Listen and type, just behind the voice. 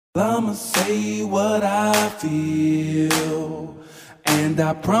I'ma say what I feel, and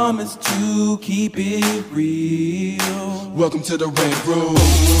I promise to keep it real. Welcome to the Red Room.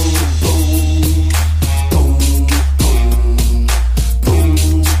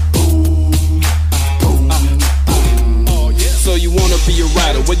 So you wanna be a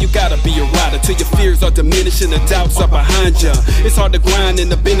rider, well you gotta be a rider till your fears are diminished and the doubts are behind ya. It's hard to grind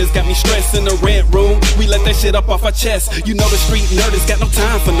and the business got me stressed in the Red Room. We let that shit up off our chest. You know the street nerd has got no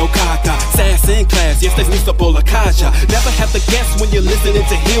time for no caca. Sass in class, yes that's Mr. Bolakaja. Never have to guess when you're listening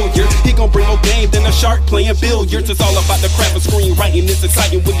to Hilliard. He gon' bring more game than a shark playing billiards. It's all about the craft of screenwriting. It's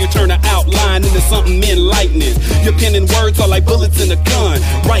exciting when you turn an outline into something enlightening. Your pen and words are like bullets in a gun.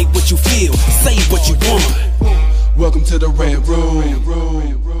 Write what you feel, say what you want. Welcome to the Red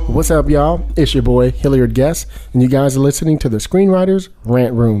Room. What's up, y'all? It's your boy, Hilliard Guest, and you guys are listening to the Screenwriters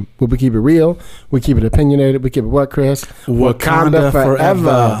Rant Room, where we keep it real, we keep it opinionated, we keep it what, Chris? Wakanda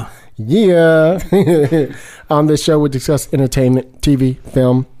forever. Yeah. On this show, we discuss entertainment, TV,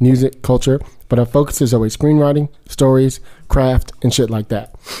 film, music, culture, but our focus is always screenwriting, stories, craft, and shit like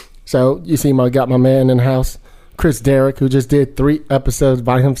that. So, you see, I got my man in the house, Chris Derrick, who just did 3 episodes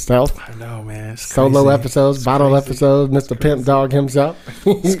by himself. I know, man. Solo episodes, it's bottle crazy. episodes, Mr. Pimp Dog himself.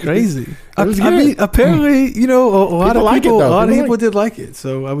 It's crazy. It was I good. mean, apparently, you know, a lot of like it, people, though. a lot of People people did like it.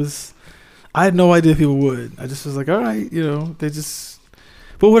 So I had no idea people would. I just was like, all right, you know,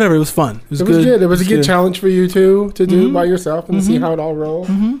 but whatever. It was fun. It was good. It was a good challenge for you too to do by yourself and see how it all rolled.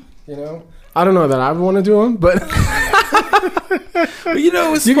 Mm-hmm. You know, I don't know that I would want to do them, but But, you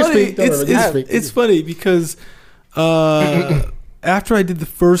know, it's You can funny. speak, don't worry, you can speak. It's funny because after I did the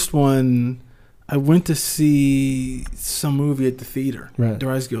first one, I went to see some movie at the theater, Right. the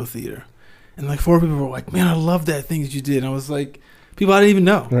Risego Theater, and like 4 people were like, "Man, I love that thing that you did." And I was like, people I didn't even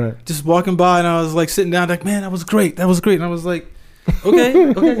know, Right. just walking by, and I was like sitting down, like, "Man, that was great. That was great." And I was like,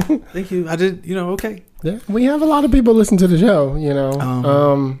 "Okay, thank you. I did, you know, okay." yeah, we have a lot of people listen to the show. You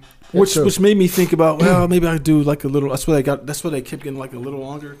know, Which made me think about, well, maybe I do like a little. That's what I kept getting like a little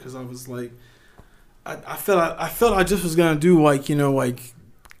longer because I was like, I felt I just was gonna do like, you know, like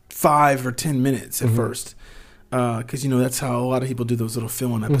 5 or 10 minutes at first, because you know that's how a lot of people do those little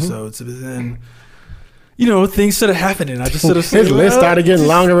fill-in episodes. But then, you know, things started happening. I just sort of his list started getting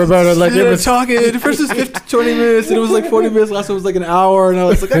longer, Roberto. Like it was talking. The first was 20 minutes, and it was like 40 minutes. Last one was like an hour, and I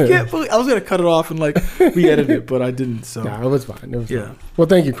was like, I can't believe I was gonna cut it off and like re-edit it, but I didn't. So Nah, it was fine. It was yeah. fine. Well,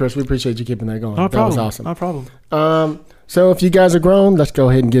 thank you, Chris. We appreciate you keeping that going. No That problem. was awesome. No problem. So if you guys are grown, let's go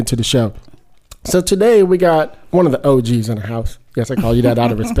ahead and get to the show. So today we got one of the OGs in the house. Yes, I call you that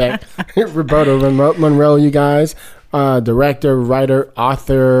out of respect. Roberto Monroe, you guys. Director, writer,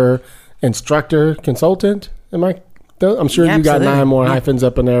 author, instructor, consultant. Am I? I'm sure Yeah, you got absolutely. 9 more hyphens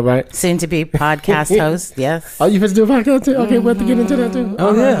up in there, right? Soon to be podcast host, yes. Oh, you supposed to do a podcast too? Okay, we'll have to get into that too.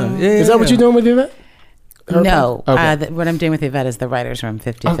 Oh yeah. Is that what you're doing with Yvette? No, Okay. what I'm doing with Yvette is the writer's room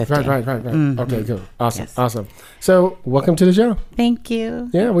 50-50. Oh, right. Okay, good. Awesome, Yes. awesome. So, welcome to the show. Thank you.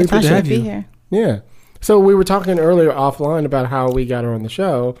 Yeah, we Pleasure appreciate to be you. here. Yeah. So we were talking earlier offline about how we got her on the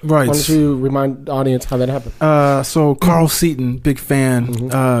show. Right. Why don't you remind the audience how that happened? So Carl Seaton, big fan,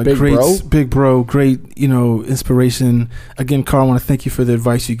 Big great, bro. big bro, great, you know, inspiration. Again, Carl, I want to thank you for the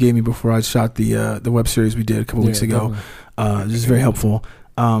advice you gave me before I shot the web series we did a couple weeks ago. This is very helpful.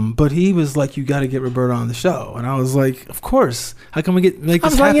 But he was like, "You got to get Roberta on the show," and I was like, "Of course. How can we make I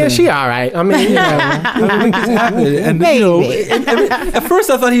this was happen?" like, yeah, she all right. I mean, How can we make this happen? And you know, at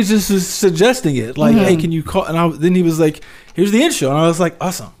first I thought he was just suggesting it, like, "Hey, can you call?" And then he was like, "Here's the intro," and I was like,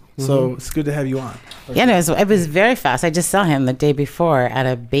 "Awesome." So it's good to have you on. Yeah, no, it was very fast. I just saw him the day before at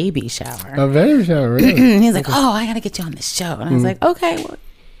a baby shower. a very show, really. He's like, "Oh, I got to get you on the show." And I was like, "Okay, well,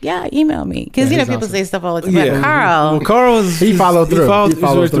 yeah, email me." Because, Yeah, you know, he's people awesome. say stuff all the time. But Carl Well, Carl was He followed through. He He followed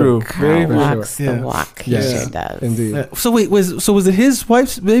followed through. through. Very, Carl very walks yeah. the walk. Yes. He sure does. Indeed. Yeah. So wait, was it his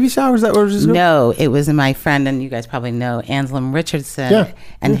wife's baby shower? Is that what it was? No, it was my friend, and you guys probably know Anselm Richardson Yeah.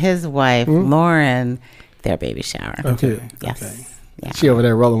 and his wife, Lauren, their baby shower. Okay. Yes. Okay. Yeah. She over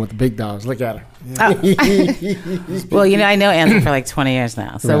there rolling with the big dogs. Look at her. Well, you know, I know Anselm for like 20 years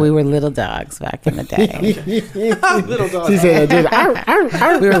now, so Right. we were little dogs back in the day. Little dog. She said, "I did." Arr, arr,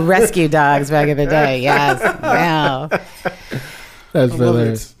 arr. We were rescue dogs back in the day. Yes. Wow. That's I love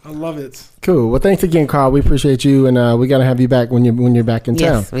hilarious. it. I love it. Cool. Well, thanks again, Carl. We appreciate you, and we gotta have you back when you're back in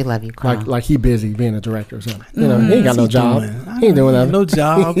town. Yes, we love you, Carl. Like he busy being a director or something. You know, he ain't got no job. He ain't doing nothing. No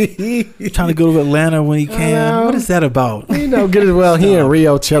job. Trying to go to Atlanta when he can. What is that about? You know, good as well. He in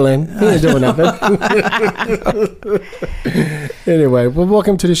Rio chilling. He ain't doing nothing. Anyway, well,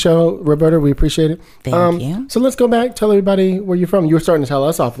 welcome to the show, Roberta. We appreciate it. Thank you. So let's go back. Tell everybody where you're from. You were starting to tell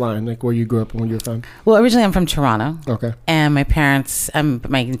us offline, like where you grew up and where you're from. Well, originally I'm from Toronto. Okay. And my parents,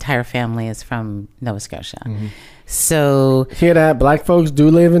 my entire family is from Nova Scotia. So, Hear that? Black folks do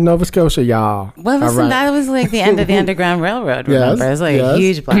live in Nova Scotia, y'all. well, listen, All right. that was like the end of the Underground Railroad, remember? Yes, It was like yes. a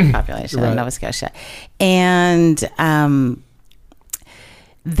huge black population Right. in Nova Scotia. And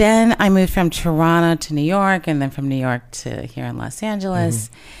then I moved from Toronto to New York, and then from New York to here in Los Angeles.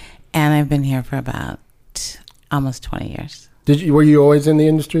 And I've been here for about almost 20 years. Were you always in the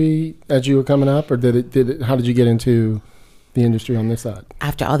industry as you were coming up, or how did you get into the industry on this side?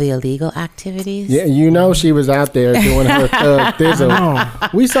 After all the illegal activities. Yeah, you know she was out there doing her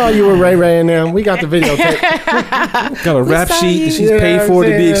thizzle. We saw you with Ray Ray and them. We got the videotape. Got a rap saw sheet you. that she's Yeah, paid for to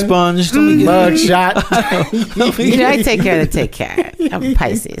be I'm saying. expunged. Mug shot. You know, I take care to take care. I'm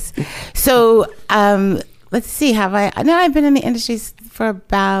Pisces. So, let's see. I've been in the industry for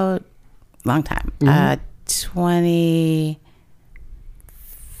about a long time.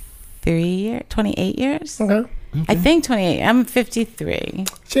 28 years. Okay. I think 28. I'm 53.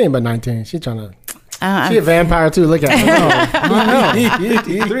 She ain't but 19. She trying to. I'm She a vampire too. Look at her.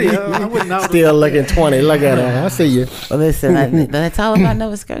 I would not. Still looking 20. Look at her. I see you. Well, listen, that's all about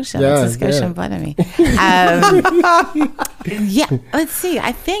Nova Scotia. Yeah, That's a Scotian yeah. blood in me. Yeah, let's see.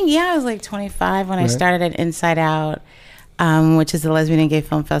 I think, I was like 25 when I Right. started at Inside Out, which is the Lesbian and Gay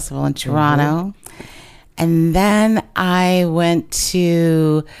Film Festival in Toronto. And then I went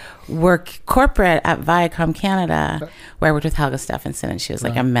to work corporate at Viacom Canada, where I worked with Helga Stephenson, and she was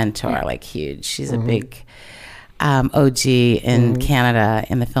like a mentor, like huge. She's a big OG in Canada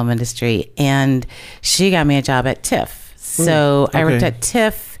in the film industry, and she got me a job at TIFF. So I worked Okay. at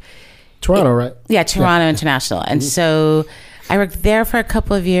TIFF. Toronto, right? Yeah, Toronto International. And so I worked there for a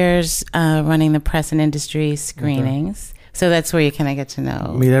couple of years, running the press and industry screenings. So that's where you kind of get to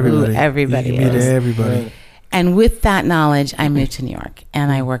know Meet everybody. who everybody You meet is. everybody. Right. And with that knowledge, I moved to New York,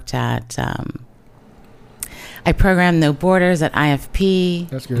 and I worked at, I programmed No Borders at IFP.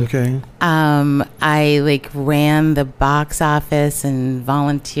 That's good. Okay. I ran the box office and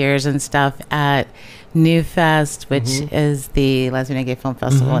volunteers and stuff at New Fest, which is the Lesbian and Gay Film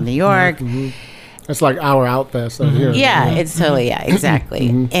Festival in New York. That's like our Outfest out here. Yeah, it's totally,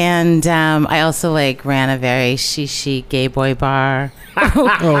 exactly. And I also ran a very she gay boy bar.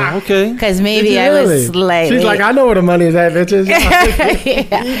 Oh, okay. Because Did maybe you I really? was slightly... She's like, I know where the money is at, bitches.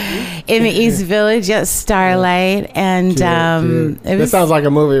 Yeah. In the East Village at Starlight. And Cute. it That was... sounds like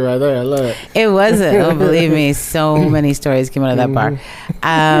a movie right there. Look. It wasn't. Oh, believe me, so many stories came out of that bar.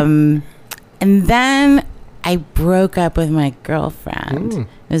 And then I broke up with my girlfriend. It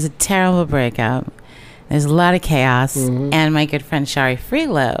was a terrible breakup. There's a lot of chaos. And my good friend Shari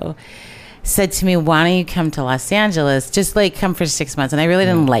Freelo said to me, why don't you come to Los Angeles? Just come for 6 months. And I really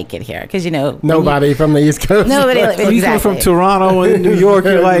didn't like it here because, Nobody from the East Coast. Nobody. When you come from Exactly. Toronto and New York,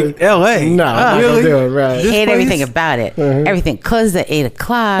 you're like, L.A. No, I'm not gonna do it, right. This Hate place? everything about it. Everything closes at 8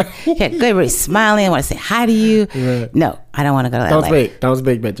 o'clock. Yeah, everybody's smiling. I want to say hi to you. Right. No, I don't want to go to Don't LA. speak. Don't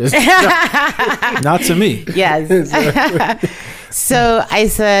speak, bitches. Not to me. Yes. So I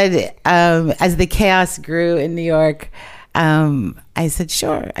said, as the chaos grew in New York, I said,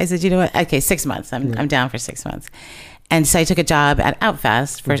 sure. I said, you know what? Okay, 6 months. I'm down for 6 months. And so I took a job at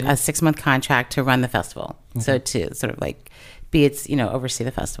Outfest for a 6-month contract to run the festival. So to sort of be its, oversee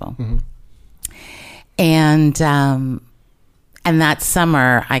the festival. And that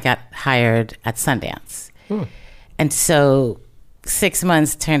summer I got hired at Sundance. And so 6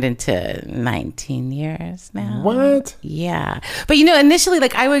 months turned into 19 years now. What? Yeah. But initially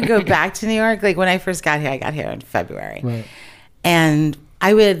I would go back to New York. When I first got here, I got here in February. Right. And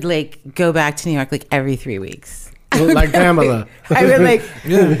I would go back to New York every 3 weeks. Like Pamela. I would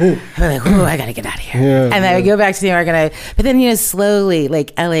oh, I gotta get out of here. Yeah, And I would go back to New York, but then slowly,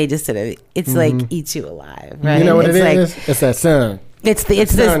 LA just sort of, it's eats you alive, right? You know what it's it is? It's that sun. It's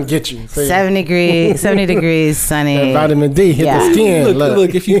Sun this get you. See? 70 degrees, sunny. That vitamin D hit Yeah. the skin.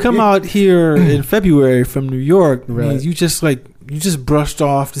 Look, if you come out here in February from New York, Right. means you just brushed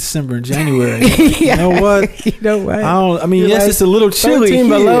off December and January. You know what? You know what? I mean, You're yes, like it's a little chilly 13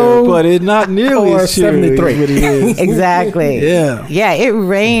 here, below but it's not nearly or as chilly 73. as what it is. Exactly. Yeah. Yeah, it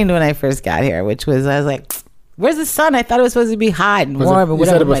rained when I first got here, which was, I was like, Where's the sun? I thought it was supposed to be hot and warm. You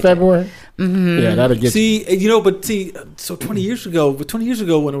said it was February? Mm-hmm. Yeah, that'll get you. So 20 years ago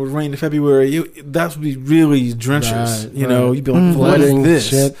when it would rain in February, that would be really drenches. Right, You'd be like, what Flooding, is this?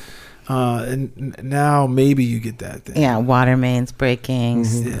 shit. And now maybe you get that thing. Yeah, water mains breaking,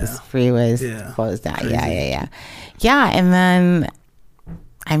 freeways closed down. Crazy. Yeah, and then,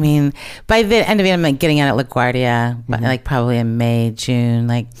 I mean, by the end of it, I'm like getting out at LaGuardia, but like probably in May, June,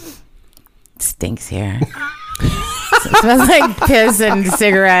 like, stinks here. It smells like piss and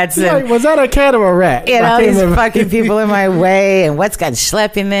cigarettes and Was that a cat or a rat? these fucking people in my way and what's got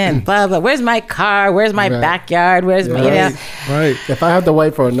schlepping in and blah blah. Where's my car? Where's my backyard? Where's my Right. If I have to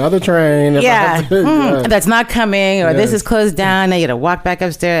wait for another train, that's not coming, or this is closed down, now you gotta walk back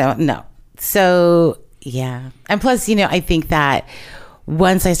upstairs. No. So yeah. And plus, I think that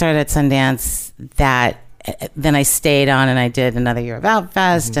once I started at Sundance, that then I stayed on and I did another year of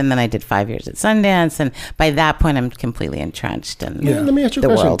Outfest, and then I did 5 years at Sundance, and by that point I'm completely entrenched in Let me ask you a the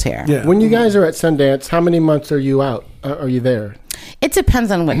question. world here. Yeah. When you guys are at Sundance, how many months are you out? Are you there? It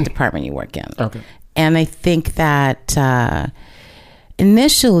depends on what department you work in. Okay. And I think that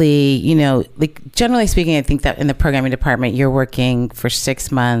initially, like generally speaking, I think that in the programming department, you're working for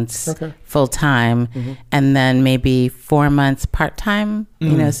 6 months full time, and then maybe 4 months part time,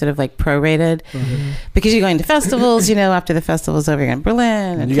 sort of like prorated, because you're going to festivals, after the festival's over, you're going to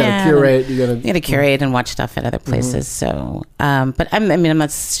Berlin. And you got to curate. You got to curate and watch stuff at other places. So, but I'm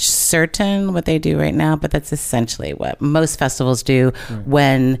not certain what they do right now, but that's essentially what most festivals do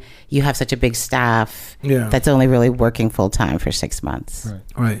when you have such a big staff that's only really working full time for 6 months.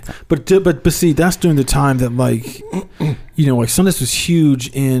 Right. But see, that's during the time that like Sundance was huge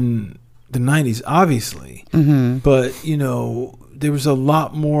in the 90s, obviously. But there was a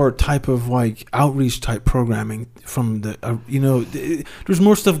lot more type of like outreach type programming from the there's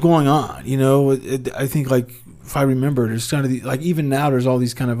more stuff going on. I think like, if I remember, there's kind of like even now there's all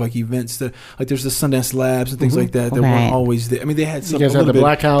these kind of like events that like there's the Sundance Labs and things like that weren't always there. I mean, they had some, you guys a have little the bit,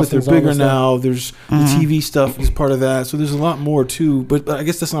 Black House, but they're bigger now. There's the TV stuff is part of that, so there's a lot more too. But I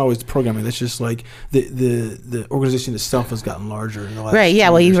guess that's not always the programming. That's just like the organization itself has gotten larger in the last right. Yeah.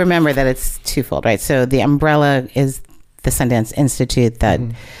 few Well, years. you remember that it's twofold, right? So the umbrella is the Sundance Institute that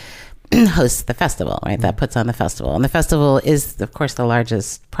hosts the festival, right? That puts on the festival, and the festival is, of course, the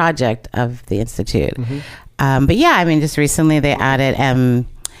largest project of the institute. But yeah, I mean, just recently they added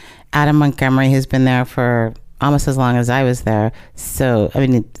Adam Montgomery, who's been there for almost as long as I was there. So, I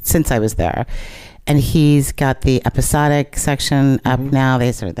mean, since I was there. And he's got the episodic section up now.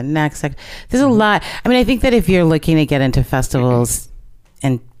 They started the next section. There's a lot. I mean, I think that if you're looking to get into festivals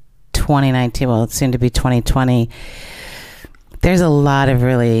in 2019, well, it's soon to be 2020, there's a lot of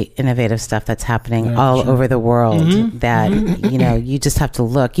really innovative stuff that's happening all over the world that, you just have to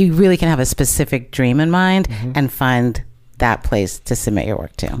look. You really can have a specific dream in mind and find that place to submit your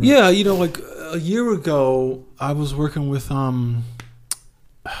work to. Yeah, like a year ago, I was working with,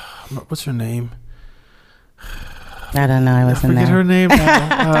 what's her name? I don't know. I wasn't forget there. her name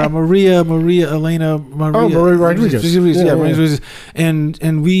now. Maria Elena. Maria Rodriguez. Yeah, Maria Rodriguez.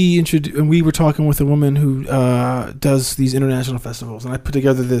 And we were talking with a woman who does these international festivals, and I put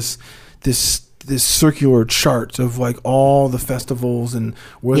together this circular chart of like all the festivals and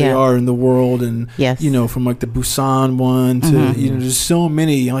where they are in the world, and from like the Busan one to there's so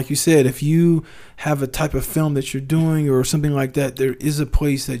many. And like you said, if you have a type of film that you're doing or something like that, there is a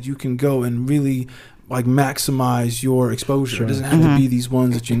place that you can go and really like maximize your exposure. Sure. It doesn't have to be these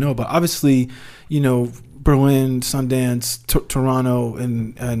ones that but obviously, Berlin, Sundance, Toronto,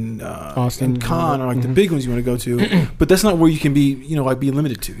 and Austin, and Cannes are like the big ones you want to go to. But that's not where you can be, like be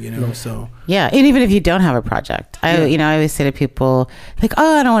limited to, So yeah, and even if you don't have a project, I always say to people like,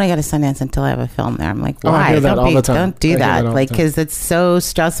 "Oh, I don't want to go to Sundance until I have a film there." I'm like, "Why? Don't do that, like, because it's so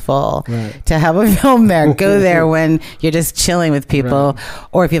stressful to have a film there. Go there when you're just chilling with people,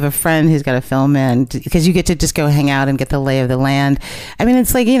 or if you have a friend who's got a film in, because you get to just go hang out and get the lay of the land. I mean,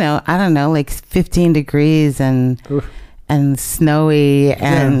 it's like I don't know, like 15 degrees and snowy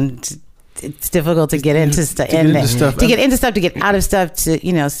and it's difficult to get into stuff, to get out of stuff,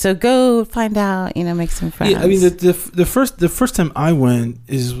 to so go find out, make some friends. Yeah, I mean the first time I went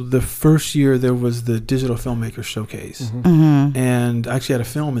is the first year there was the Digital Filmmaker Showcase, and I actually had a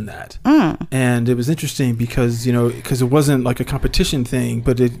film in that, and it was interesting because it wasn't like a competition thing,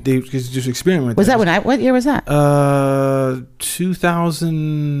 but they just experiment. Was that what year was that?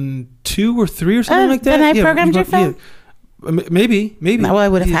 2002 or 3 or something like that. Then I programmed your film. Maybe. Well, I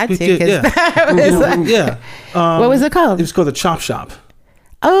would have had to. What was It was called the Chop Shop.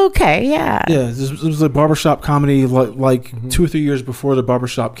 Okay, yeah. Yeah, it was a barbershop comedy like 2 or 3 years before the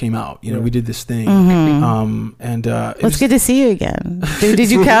barbershop came out. You know, we did this thing. And it was good to see you again.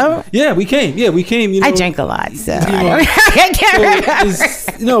 Did you come? Yeah, we came. You know, I drank a lot, so you know, I can't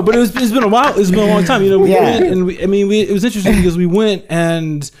remember. but it's been a while. It's been a long time. You know, we went and it was interesting because we went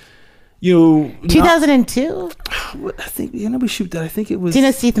and, you know, 2002. I think we shoot that. I think it was. Do you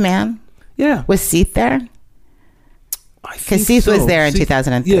know Seath Mann? Yeah, was Seath there? Because Seath was there in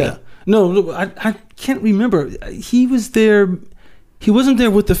 2003. Yeah, no, I can't remember. He was there. He wasn't there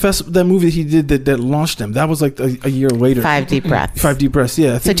with that movie that he did that launched him. That was like a year later. 5 Deep Breaths. 5 Deep Breaths,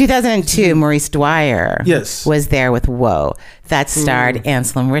 yeah. So 2002, Maurice Dwyer was there with Whoa. That starred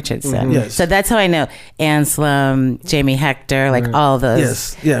Anselm Richardson. Yes. So that's how I know Anselm, Jamie Hector, like all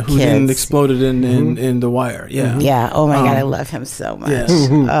those who then exploded in The Wire. Yeah. Yeah. Oh my God, I love him so much. Yes.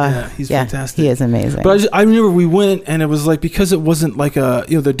 He's fantastic. He is amazing. But I remember we went and it was like, because it wasn't like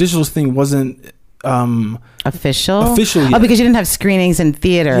the digital thing wasn't official yet. Oh, because you didn't have screenings in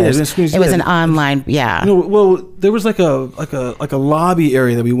theaters. It was an online. No, well, there was like a lobby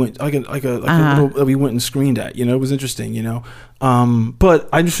area that we went a little that we went and screened at. You know, it was interesting. You know, but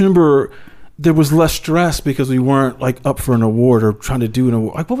I just remember there was less stress because we weren't like up for an award or trying to do an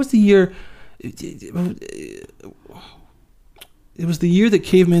award. Like, what was the year? It was the year that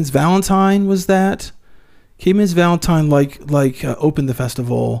Caveman's Valentine was that. Caveman's Valentine opened the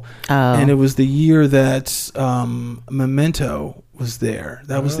festival, and it was the year that Memento was there.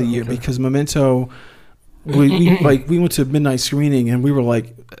 That was the year because Memento, we went to midnight screening and we were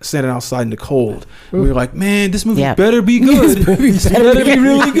like standing outside in the cold. And we were like, man, this movie better be good. It better be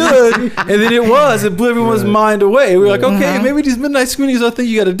really good. And then it was. It blew everyone's mind away. We were like, okay, maybe these midnight screenings are the thing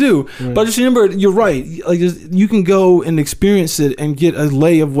you got to do. Right. But I just remember, you're right. Like, you can go and experience it and get a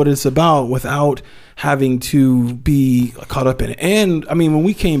lay of what it's about without having to be caught up in it. And I mean, when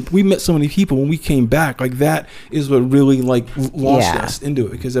we met so many people. When we came back, like, that is what really like launched us into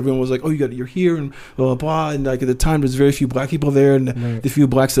it, because everyone was like, oh, you're here and blah blah blah. And like, at the time, there's very few black people there, and the few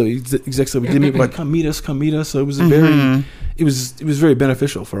black execs that we did meet were like, come meet us. So it was it was very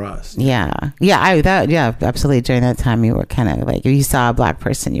beneficial for us. Absolutely. During that time, you were kind of like, if you saw a black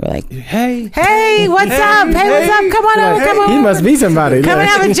person, you were like, hey, what's up? Hey, what's up? Come on over. Come on. He must be somebody. Come and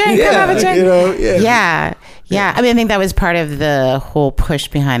have a drink. Come have a drink. You know, Yeah. I mean, I think that was part of the whole push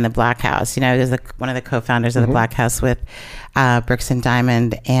behind the Black House. You know, it was one of the co-founders of the Black House with Brooks and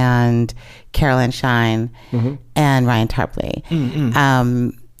Diamond and Caroline Shine and Ryan Tarpley.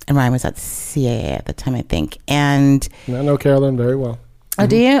 And Ryan was at CAA at the time, I think. And I know Caroline very well. Oh,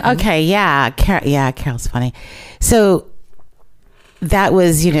 do you? Okay, yeah. Carol's funny. So that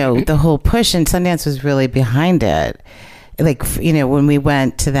was, you know, the whole push, and Sundance was really behind it. Like, you know, when we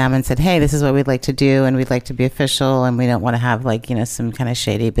went to them and said, hey, this is what we'd like to do, and we'd like to be official, and we don't want to have, like, you know, some kind of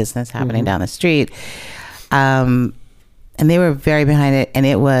shady business happening down the street. And they were very behind it, and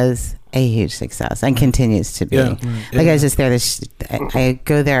it was a huge success and continues to be. I was just there. I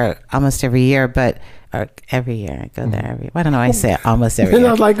go there almost every year, but every year I go there every. I don't know. I say it almost every year.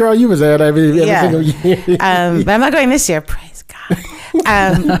 I was like, girl, you was there every single year. But I'm not going this year. Praise God.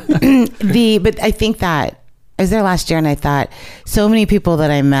 But I think that I was there last year, and I thought so many people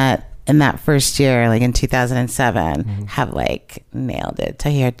that I met in that first year, like in 2007, have like nailed it.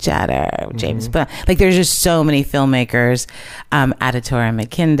 Tahir Jadder, James Bond. Like, there's just so many filmmakers, Adetora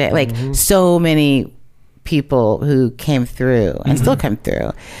McKinday, like so many people who came through and still come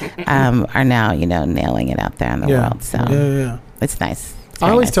through, are now, you know, nailing it out there in the world. So it's nice. I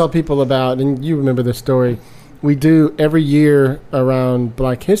always tell people about, and you remember this story, we do every year around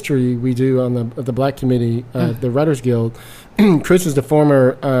Black History, we do on the Black Committee, the Writers Guild. Chris is the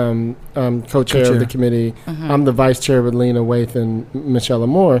former co-chair of the committee. I'm the vice chair with Lena Waithe and Michelle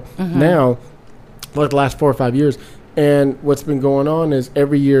Amore now, for the last 4 or 5 years. And what's been going on is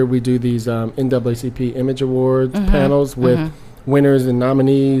every year we do these NAACP Image Awards panels with winners and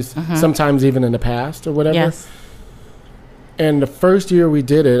nominees, sometimes even in the past or whatever. Yes. And the first year we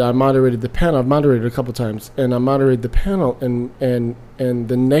did it, I moderated the panel. I've moderated a couple times, and I moderated the panel. And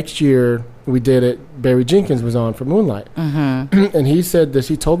the next year we did it, Barry Jenkins was on for Moonlight, and he said this.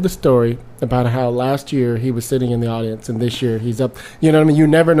 He told the story about how last year he was sitting in the audience, and this year he's up. You know what I mean? You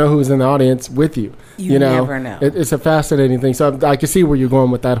never know who's in the audience with you. You know? Never know. It's a fascinating thing. So I can see where you're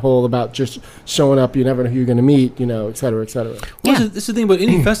going with that whole about just showing up. You never know who you're going to meet. You know, et cetera, et cetera. Well, this is the thing about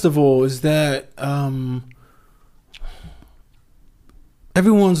any festival is that.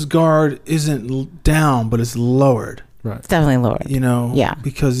 Everyone's guard isn't down, but it's lowered. Right. It's definitely lowered. You know? Yeah.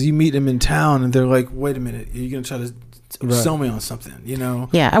 Because you meet them in town and they're like, wait a minute, are you going to try to sell me on something, you know?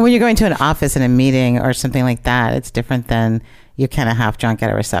 Yeah. And when you're going to an office in a meeting or something like that, it's different than you're kind of half drunk at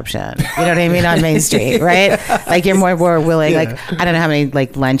a reception. You know what I mean? On Main Street, right? Like you're more willing. Like I don't know how many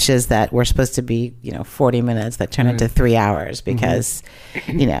like lunches that were supposed to be 40 minutes that turn into 3 hours because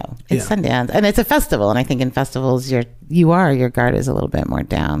it's Sundance and it's a festival. And I think in festivals your guard is a little bit more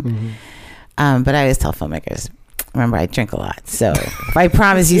down. But I always tell filmmakers, remember, I drink a lot. So if I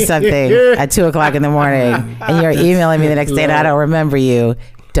promise you something at 2:00 in the morning and you're emailing me the next day and I don't remember you,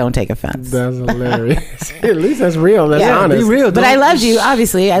 don't take offense. That's hilarious. At least that's real. That's honest. Be real. But I loved you,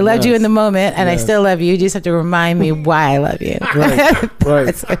 obviously. I loved you in the moment, and I still love you. You just have to remind me why I love you.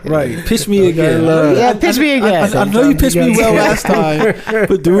 Right. Pitch me again. Pitch me again. I know you pitched me well last time,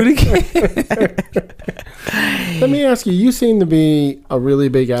 but do it again. Let me ask you, you seem to be a really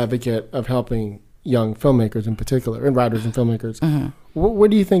big advocate of helping young filmmakers in particular, and writers and filmmakers. Where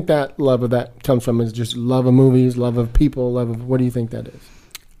do you think that love of that comes from? Is it just love of movies, love of people, what do you think that is?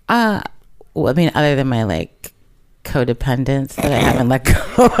 Well, I mean, other than my like codependence that I haven't let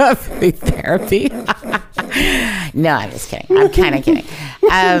go of through therapy. No, I'm just kidding. I'm kind of kidding.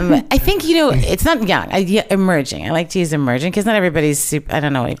 I think it's not young. Emerging. I like to use emerging because not everybody's super. I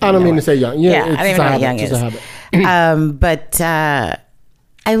don't know. I don't mean to say young. Yeah, I don't even know what young is. But I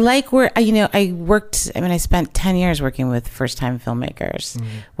like where I worked. I mean, I spent 10 years working with first-time filmmakers,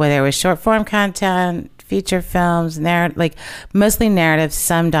 whether it was short-form content, feature films, mostly narrative,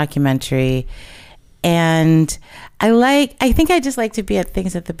 some documentary, and I think I just like to be at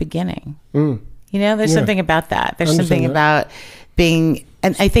things at the beginning. There's something about that. There's something about being,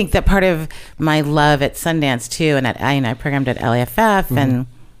 and I think that part of my love at Sundance too, and I programmed at LAFF, and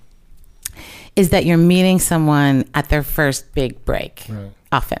is that you're meeting someone at their first big break. Right.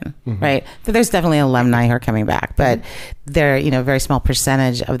 Often, right? So there's definitely alumni who are coming back, but they're, a very small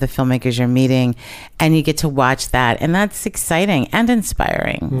percentage of the filmmakers you're meeting, and you get to watch that, and that's exciting and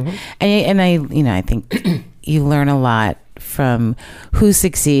inspiring. And I think you learn a lot from who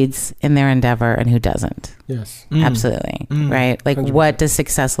succeeds in their endeavor and who doesn't. Yes, absolutely, right? Like, 100%. What does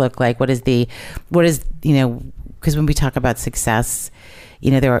success look like? What is because when we talk about success,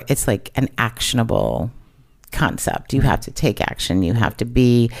 it's like an actionable concept. You have to take action. You have to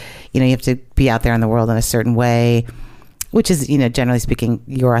be, you have to be out there in the world in a certain way, which is, generally speaking,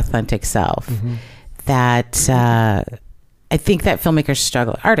 your authentic self. That I think that artists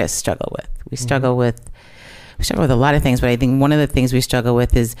struggle with. We struggle with a lot of things, but I think one of the things we struggle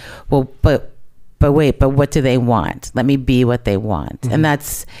with is, but what do they want? Let me be what they want. And I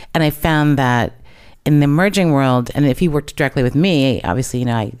found that in the emerging world, and if you worked directly with me, obviously,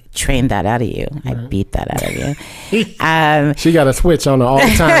 I trained that out of you. I beat that out of you. She got a switch on her all the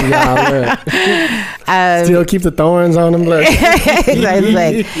time, y'all. Still keep the thorns on them. But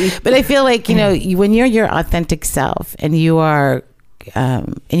I feel like, when you're your authentic self and you are,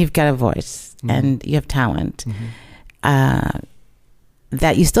 and you've got a voice and you have talent,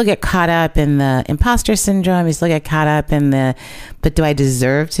 that you still get caught up in the imposter syndrome. You still get caught up in but do I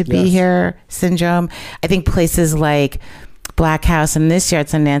deserve to be here syndrome? I think places like Black House, and this year at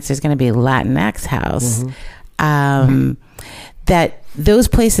Sundance, there's going to be Latinx House. That those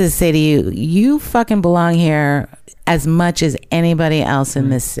places say to you, you fucking belong here as much as anybody else in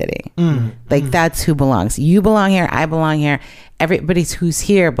this city. That's who belongs. You belong here. I belong here. Everybody who's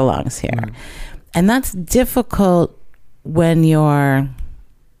here belongs here. And that's difficult when you're,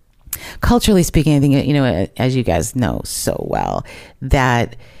 culturally speaking, I think, as you guys know so well,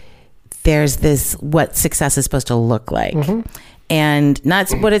 that there's this, what success is supposed to look like. And not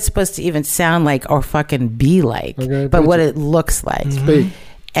what it's supposed to even sound like or fucking be like, but what it looks like. Speak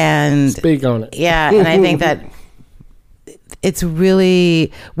on it. Yeah, and I think that it's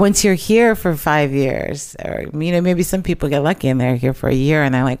really, once you're here for 5 years, or maybe some people get lucky and they're here for a year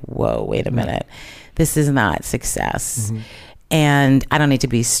and they're like, whoa, wait a minute, this is not success. And I don't need to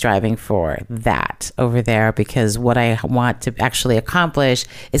be striving for that over there, because what I want to actually accomplish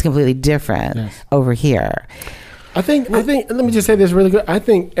is completely different over here. I think, let me just say this really good. I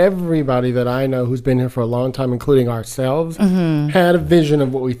think everybody that I know who's been here for a long time, including ourselves, had a vision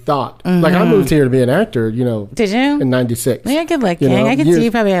of what we thought. Like, I moved here to be an actor, Did you? In 96. You're good looking. I can see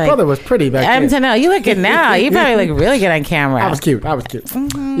you probably like. Brother was pretty back then. I'm telling you, you look good now. You probably look really good on camera. I was cute.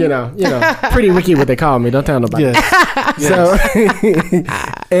 Pretty Ricky, what they call me. Don't tell nobody. So,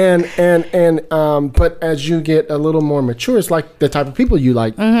 but as you get a little more mature, it's like the type of people you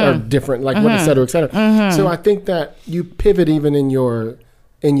like are different, like what, et cetera, et cetera. So I think that you pivot even in your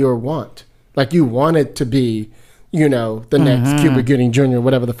want. Like, you wanted to be, the next Cuba Gooding Jr.,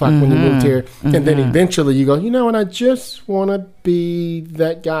 whatever the fuck, when you moved here. And then eventually you go, and I just want to be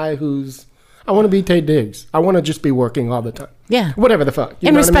that guy who's, I want to be Taye Diggs. I want to just be working all the time. Yeah. Whatever the fuck. You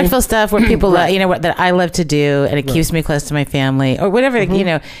and know what I mean? respectful stuff where people, what that I love to do, and it keeps me close to my family, or whatever,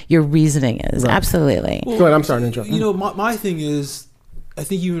 your reasoning is. Right. Absolutely. Go ahead. I'm sorry to interrupt. My thing is, I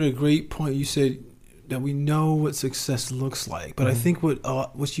think you made a great point. You said that we know what success looks like, but I think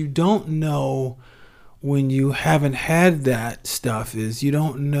what you don't know when you haven't had that stuff is you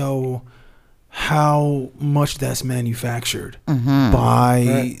don't know how much that's manufactured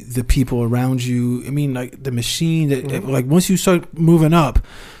by the people around you. I mean, like the machine that, like once you start moving up,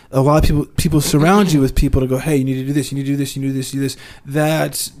 a lot of people surround you with people to go, hey, you need to do this, you need to do this, you need to do this, you do this.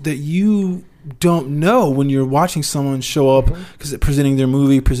 That you don't know when you're watching someone show up because presenting their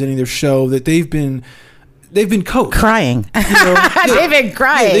movie, presenting their show, that they've been coached. Crying. They've been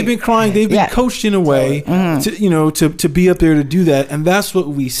crying. Yeah, they've been crying. They've been coached in a way to be up there to do that. And that's what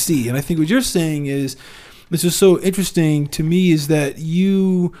we see. And I think what you're saying is, this is so interesting to me, is that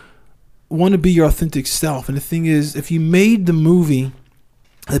you want to be your authentic self. And the thing is, if you made the movie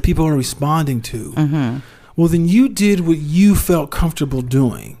that people are responding to, well, then you did what you felt comfortable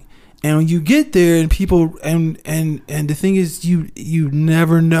doing. And when you get there and people and the thing is, you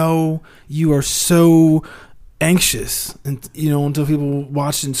never know. You are so anxious, and until people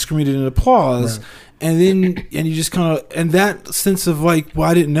watch and scream it in applause, and then you just kind of, and that sense of like, well,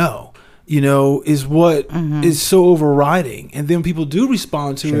 I didn't know, is what is so overriding. And then when people do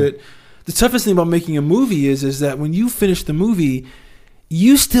respond to it, the toughest thing about making a movie is that when you finish the movie,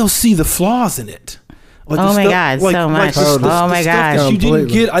 you still see the flaws in it. Like oh my God, so much. Oh my gosh.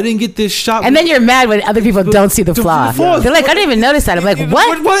 I didn't get this shot. And then you're mad when other people don't see the flaw. They're like, I didn't even notice that. I'm like,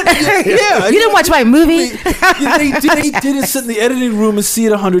 what? Yeah. You didn't watch my movie? They didn't sit in the editing room and see it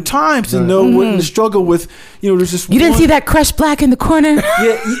 100 times and know what the struggle with, there's just You didn't see that crushed black in the corner?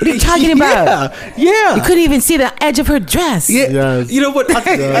 Yeah. What are you talking about? Yeah. You couldn't even see the edge of her dress. Yeah. Yes. You know what?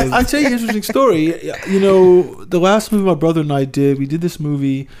 I'll tell you an interesting story. The last movie my brother and I did, we did this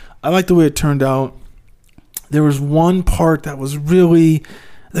movie. I like the way it turned out. There was one part that was really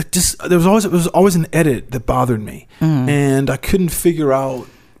like it was always an edit that bothered me, and I couldn't figure out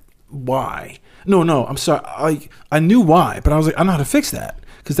why. No, I'm sorry. I knew why, but I was like, I know how to fix that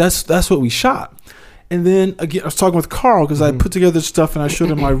because that's what we shot. And then again, I was talking with Carl because I put together stuff and I showed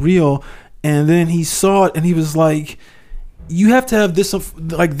him my reel, and then he saw it and he was like, you have to have this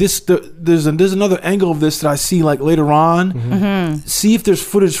like this. There's another angle of this that I see like later on. See if there's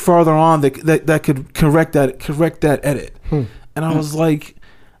footage farther on that could correct that edit. And I was like,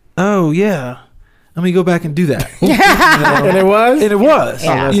 oh yeah, let me go back and do that. And it was.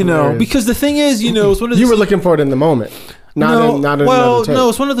 Yeah. Because the thing is, it's one of you were looking for it in the moment. No,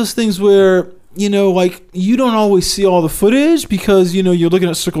 it's one of those things where like you don't always see all the footage because you're looking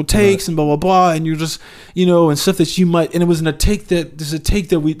at circle takes and blah blah blah, and you're just and stuff that you might. And it was in a take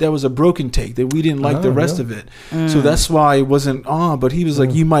that was a broken take that we didn't like the rest of it, so that's why it wasn't on. But he was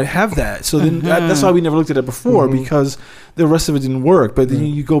like, you might have that, so then that's why we never looked at it before because the rest of it didn't work. But then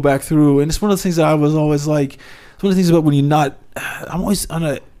you go back through, and it's one of the things that I was always like. It's one of the things about when you're not. I'm always on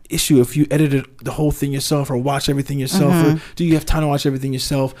a issue if you edited the whole thing yourself or watch everything yourself, or do you have time to watch everything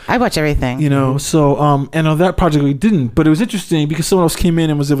yourself? I watch everything. So and on that project we didn't, but it was interesting because someone else came in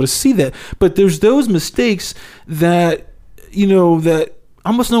and was able to see that. But there's those mistakes that that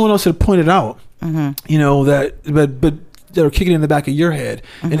almost no one else had pointed out. That but that are kicking in the back of your head,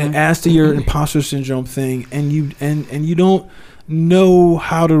 and it adds to your imposter syndrome thing, and you don't know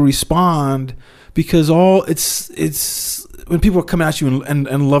how to respond because it's when people are coming at you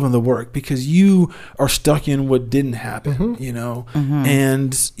and loving the work because you are stuck in what didn't happen,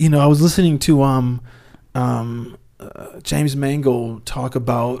 and I was listening to James Mangold talk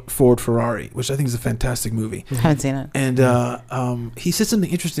about Ford Ferrari, which I think is a fantastic movie. I haven't seen it. And he said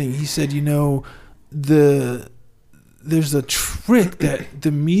something interesting. He said, there's a trick that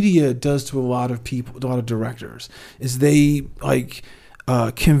the media does to a lot of people, a lot of directors, is they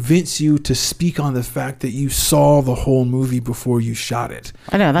convince you to speak on the fact that you saw the whole movie before you shot it.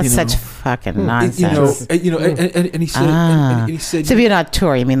 I know that's such fucking nonsense. And he said, and he said, to be an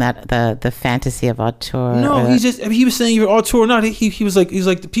auteur, you mean that the fantasy of auteur? No, he was saying you're auteur or not. He was like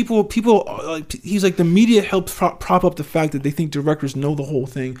the people he's like the media helps prop up the fact that they think directors know the whole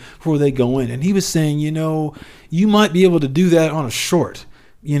thing before they go in, and he was saying you might be able to do that on a short,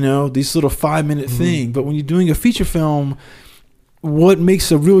 these little 5-minute thing, but when you're doing a feature film. What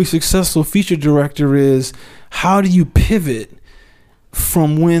makes a really successful feature director is how do you pivot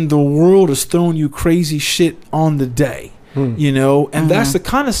from when the world is throwing you crazy shit on the day, and that's the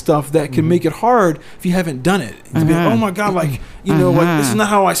kind of stuff that can make it hard if you haven't done it. To be like, oh my God, like this is not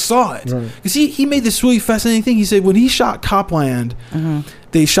how I saw it. Because he made this really fascinating thing. He said when he shot Copland,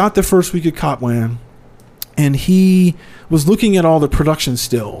 they shot the first week of Copland, and he was looking at all the production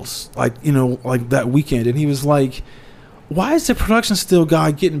stills, like, you know, like that weekend, and he was like, why is the production still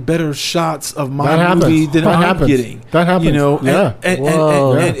guy getting better shots of my movie than I'm getting? That happens. You know, yeah.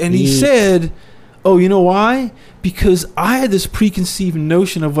 And he said, oh, you know why? Because I had this preconceived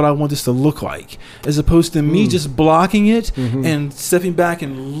notion of what I want this to look like, as opposed to me just blocking it and stepping back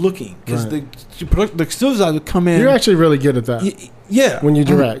and looking. Because the still design would come in. You're actually really good at that. Yeah. When you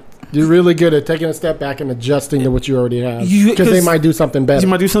direct. You're really good at taking a step back and adjusting to what you already have, because they might do something better. You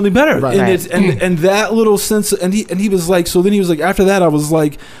might do something better, right. And that little sense. And he was like, so then he was like, after that, I was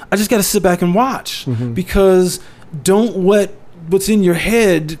like, I just got to sit back and watch, because don't let what's in your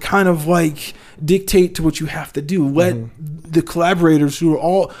head kind of like dictate to what you have to do. Let the collaborators who are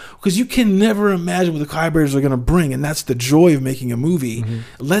all, because you can never imagine what the collaborators are going to bring, and that's the joy of making a movie.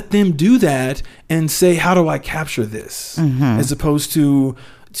 Let them do that and say, how do I capture this, as opposed to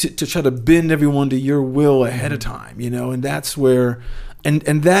try to bend everyone to your will ahead of time, you know. And that's where, and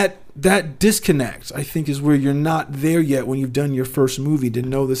that disconnect, I think, is where you're not there yet when you've done your first movie to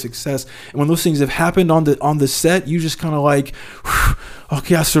know the success. And when those things have happened on the set, you just kind of like,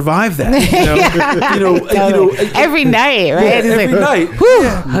 okay, I survived that. You know, every night, right? Yeah, every night. Whew,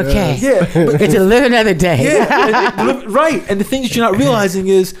 okay. Yeah. But to live another day. Yeah. Right. And the thing that you're not realizing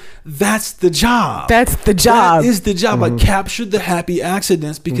is that's the job. That's the job. That is the job. I captured the happy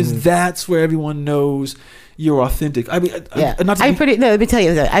accidents, because that's where everyone knows you're authentic. I mean, let me tell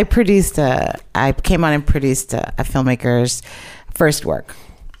you, I came on and produced a filmmaker's first work,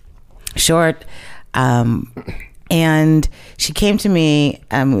 short, and she came to me.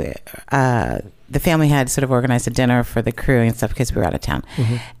 The family had sort of organized a dinner for the crew and stuff because we were out of town,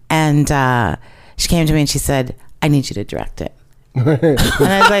 and she came to me and she said, "I need you to direct it." And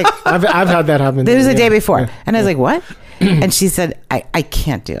I was like, I've had that happen. This was the day before, and I was like, "What?" And she said, "I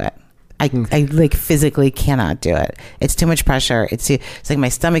can't do it. I like physically cannot do it. It's too much pressure. It's like my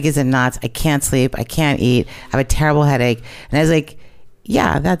stomach is in knots. I can't sleep. I can't eat. I have a terrible headache." And I was like,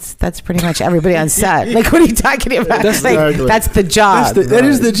 yeah, that's pretty much everybody on set. Like, what are you talking about? That's the job. That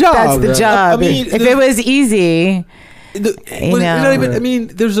is the job. That's the job. I mean, if it was easy, I mean,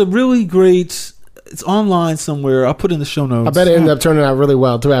 there's a really great. It's online somewhere. I'll put it in the show notes. I bet it ended up turning out really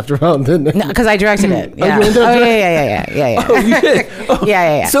well too after all, didn't it? No, because I directed it. Yeah. Yeah. Oh, you did? Oh.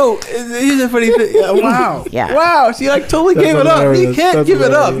 Yeah. So here's a funny thing. Wow. Yeah. Wow. She like totally gave it up. You can't give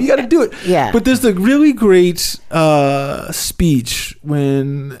it up. You got to do it. Yeah. But there's the really great speech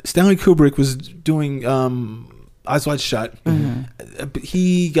when Stanley Kubrick was doing Eyes Wide Shut.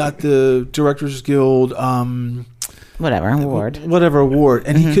 He got the Directors Guild whatever award,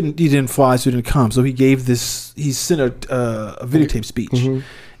 and he didn't fly, so he didn't come. So he sent a videotape speech,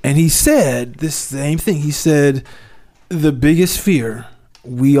 and he said this same thing. He said, the biggest fear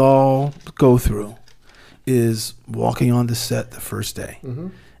we all go through is walking on the set the first day.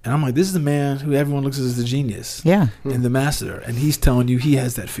 And I'm like, this is the man who everyone looks at as the genius, and the master, and he's telling you he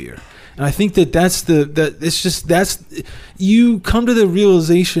has that fear. And I think that's you come to the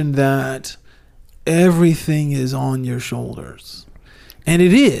realization that everything is on your shoulders, and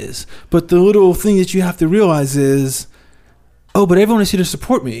it is. But the little thing that you have to realize is, but everyone is here to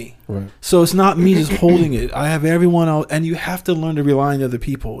support me. Right. So it's not me just holding it. I have everyone else, and you have to learn to rely on other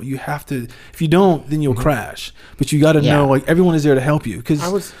people. You have to. If you don't, then you'll crash. But you got to know, like, everyone is there to help you. Because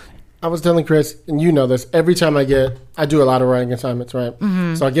I was telling Chris, and you know this, every time I do a lot of writing assignments, right?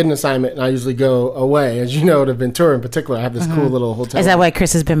 So I get an assignment, and I usually go away. As you know, to Ventura in particular, I have this cool little hotel. Is that why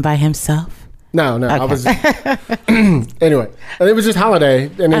Chris has been by himself? No. Okay. I was anyway. It was just holiday,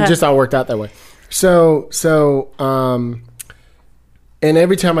 and it just all worked out that way. So, and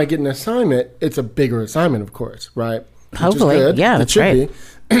every time I get an assignment, it's a bigger assignment, of course, right? Hopefully, yeah, that's right.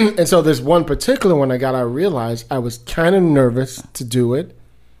 And so, this one particular one I realized I was kind of nervous to do it,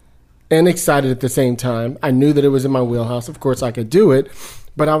 and excited at the same time. I knew that it was in my wheelhouse. Of course, I could do it.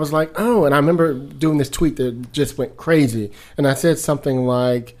 But I was like, and I remember doing this tweet that just went crazy, and I said something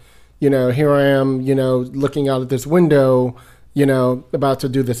like, here I am, looking out at this window, about to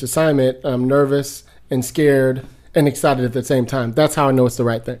do this assignment. I'm nervous and scared and excited at the same time. That's how I know it's the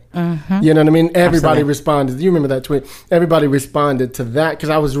right thing. You know what I mean? Everybody responded. You remember that tweet? Everybody responded to that because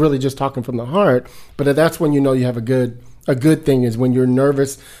I was really just talking from the heart. But that's when you know you have a good thing, is when you're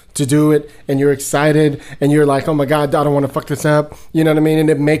nervous to do it and you're excited and you're like, oh my God, I don't want to fuck this up. You know what I mean?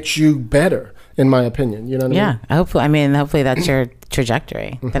 And it makes you better, in my opinion. You know what I mean? Hopefully that's your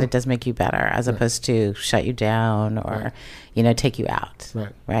trajectory, that it does make you better, as opposed to shut you down or, take you out.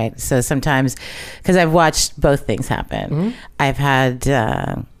 Right. So sometimes, because I've watched both things happen, I've had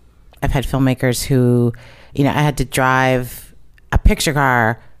filmmakers who, I had to drive picture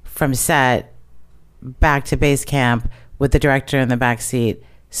car from set back to base camp with the director in the back seat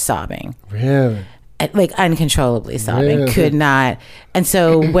sobbing. Really? Like uncontrollably sobbing. Really? Could not. And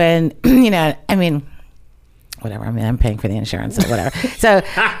so when, you know, I mean, whatever. I mean, I'm paying for the insurance or whatever. So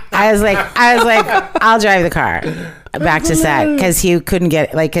I was like, I'll drive the car back to set because he couldn't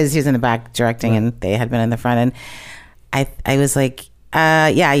get, like, because he was in the back directing and they had been in the front. And I was like,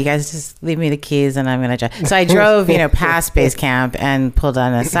 yeah, you guys just leave me the keys and I'm going to drive. So I drove, you know, past base camp and pulled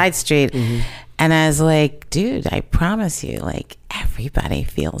on a side street. And I was like, dude, I promise you, like, everybody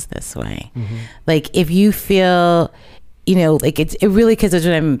feels this way. Like, if you feel, you know, like it really, because that's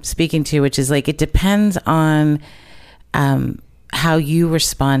what I'm speaking to, which is like, it depends on how you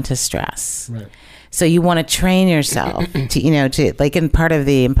respond to stress. Right. So you want to train yourself to, you know, to like, in part of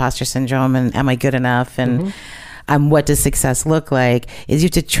the imposter syndrome and am I good enough and what does success look like is you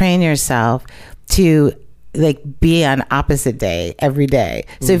have to train yourself to like be on opposite day every day.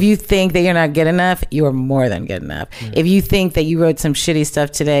 So if you think that you're not good enough, you are more than good enough. If you think that you wrote some shitty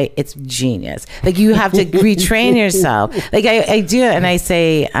stuff today, it's genius. Like you have to retrain yourself. Like I do it and I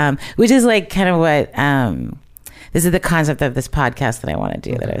say, which is like kind of what, this is the concept of this podcast that I want to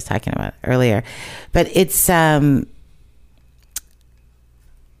do that I was talking about earlier. But it's, I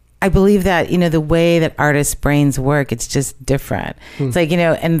believe that, you know, the way that artists' brains work, it's just different. It's like, you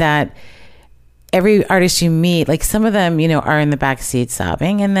know, and that every artist you meet, like some of them, you know, are in the back seat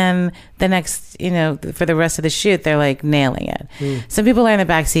sobbing, and then the next, you know, for the rest of the shoot, they're like nailing it. Some people are in the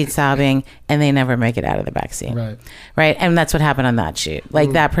back seat sobbing and they never make it out of the back seat. Right. And that's what happened on that shoot.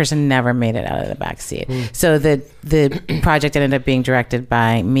 Like that person never made it out of the back seat. So the project ended up being directed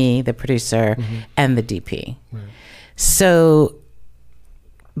by me, the producer, and the DP. So,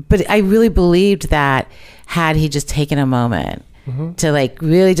 but I really believed that had he just taken a moment to like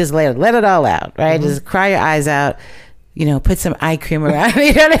really just let it all out, right? Just cry your eyes out, you know, put some eye cream around,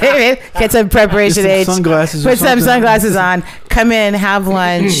 you know what I mean? Get some preparation aids, sunglasses, put some sunglasses on, come in, have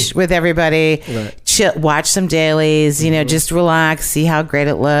lunch with everybody, chill, watch some dailies, you know, just relax, see how great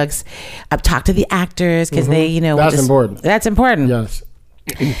it looks, talk to the actors because they, you know, that's important. That's important. Yes.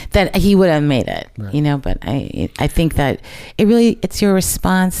 That he would have made it, you know, but I think that it's your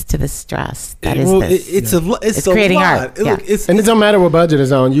response to the stress that is this. It's creating a lot. art. Look, And it don't matter what budget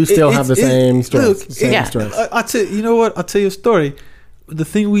is on, you still have the same stress. I'll tell you know what? I'll tell you a story. The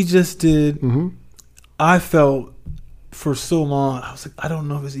thing we just did, I felt for so long, I was like, I don't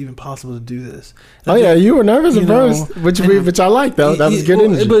know if it's even possible to do this. Yeah, you were nervous at first, which I like though. That was good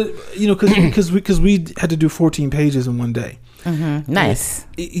energy. But you know, because we had to do 14 pages in one day. Nice.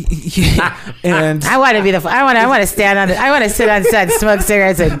 And I want to be I want to stand on I want to sit on set, smoke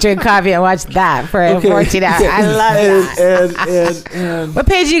cigarettes, and drink coffee and watch that for 14 hours. I love that. And what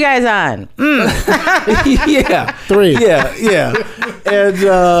page are you guys on? 3. Yeah. And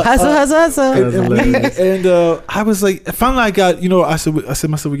hustle. And I was like, finally I got, you know, I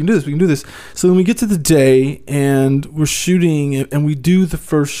said myself, we can do this. So then we get to the day and we're shooting and we do the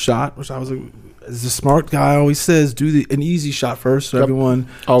first shot, which I was like, as the smart guy always says, do an easy shot first, so everyone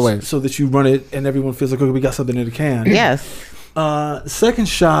always, so that you run it and everyone feels like, okay, we got something in the can. Yes. The second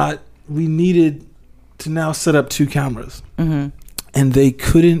shot, we needed to now set up 2 cameras, and they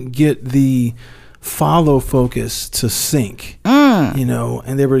couldn't get the follow focus to sync. You know,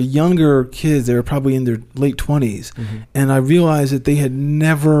 and they were younger kids; they were probably in their late 20s, and I realized that they had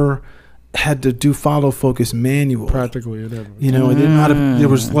never had to do follow focus manually. Practically, you know, and they didn't know how to, there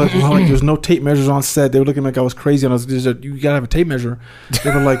was like there was no tape measures on set. They were looking like I was crazy, and I was just, you gotta have a tape measure. They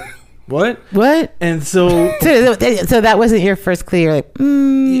were like, what? And so that wasn't your first clue. You're like,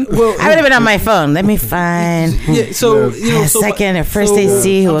 well, I would have been on my phone. Let me find a second or first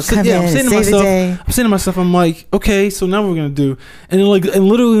AC who will come in and save the day. I'm saying to myself, I'm like, okay, so now what we're gonna do, and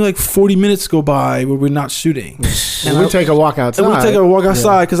literally like 40 minutes go by where we're not shooting, and we take a walk outside. And we take a walk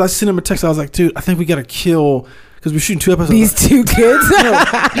outside because I sent him a text. I was like, dude, I think we gotta kill. Because we're shooting 2 episodes. These 2 kids?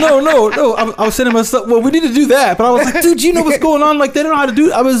 No. I was saying to myself, well, we need to do that. But I was like, dude, you know what's going on? Like, they don't know how to do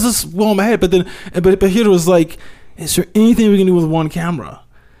it. I was just blowing my head. But here it was like, is there anything we can do with 1 camera?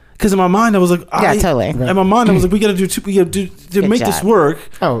 Because in my mind, I was like, totally. In my mind, I was like, we got to do 2. We got to do to make this work.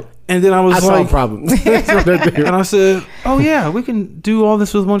 Oh. And then I was like, problems. And I said, oh yeah, we can do all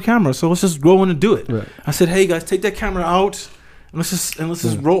this with 1 camera. So let's just go in and do it. Right. I said, hey guys, take that camera out. Let's just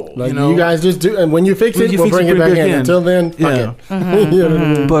roll. Like, you guys just do, and when you fix it, we'll bring it back in. Until then, fuck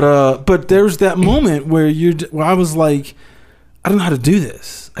it. But there's that moment where I was like, I don't know how to do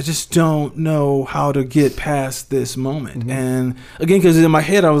this. I just don't know how to get past this moment. And again, because in my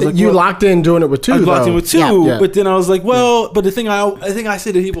head I was like, you locked in doing it with 2. I was locked in with 2, yeah. But then I was like, well, but the thing I think I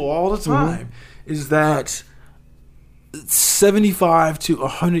say to people all the time is that 75 to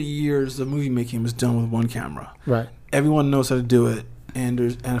 100 years of movie making was done with one camera. Right. Everyone knows how to do it,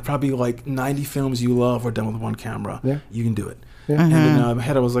 and probably like 90 films you love are done with one camera. Yeah. You can do it. Yeah. And in my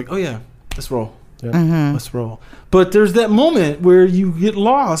head, I was like, oh yeah, let's roll. Yeah. Let's roll. But there's that moment where you get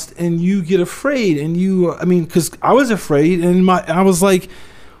lost and you get afraid, and because I was afraid, and I was like,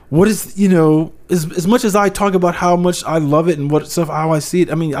 what is, as much as I talk about how much I love it and how I see it,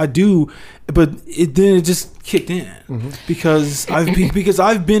 I do, but then it just kicked in because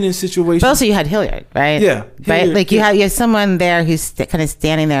I've been in situations. But also you had Hilliard, right? Yeah. Right? Hilliard, Like you have someone there who's kind of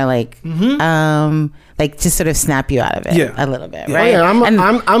standing there like, like to sort of snap you out of it a little bit, Yeah. right? Oh,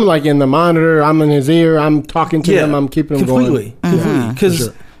 yeah, I'm like in the monitor. I'm in his ear. I'm talking to him. I'm keeping him completely.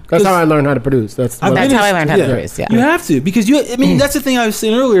 Because that's how I learned how to produce. That's how I learned how to produce. Yeah, you have to, because that's the thing I was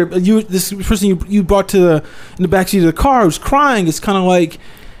saying earlier. This person you brought in the backseat of the car who's crying. It's kind of like,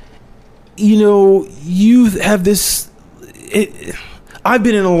 you have this. I've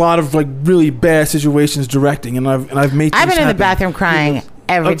been in a lot of like really bad situations directing, and I've made. I've been in the bathroom crying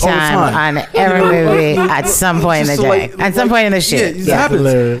every time on every movie at some point in the day, at some point in the shoot. It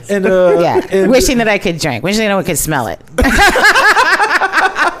happens. And and wishing that I could drink, wishing I could smell it.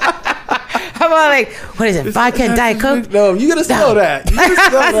 I'm all like, what is it? Vodka and Diet Coke? No, you gotta smell that. You gotta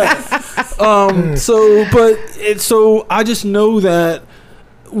smell that. So I just know that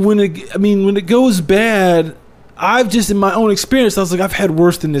when it goes bad, I've just, in my own experience, I was like, I've had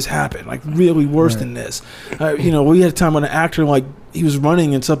worse than this happen, like really worse than this. We had a time when an actor, like, he was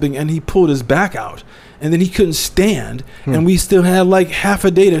running in something and he pulled his back out, and then he couldn't stand, and we still had like half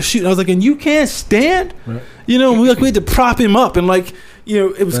a day to shoot. And I was like, and you can't stand? Right. We had to prop him up, and like,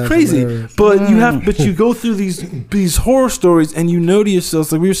 it was crazy. Hilarious. But you go through these horror stories, and you know to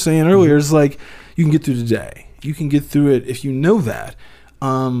yourself, like we were saying earlier, it's like, you can get through the day. You can get through it if you know that.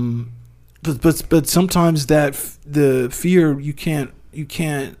 But sometimes the fear, you can't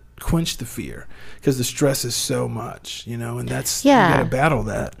quench the fear because the stress is so much, and that's, you gotta battle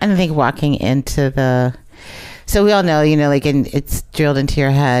that. And I think walking into so we all know, like, it's drilled into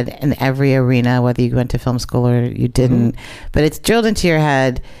your head in every arena, whether you went to film school or you didn't, but it's drilled into your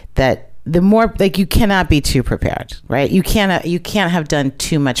head that the more, like, you cannot be too prepared, right? You can't have done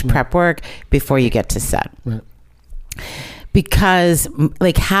too much prep work before you get to set. Right. Because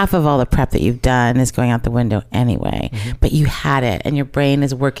like half of all the prep that you've done is going out the window anyway, but you had it, and your brain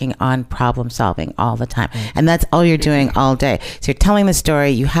is working on problem solving all the time, and that's all you're doing all day. So you're telling the story,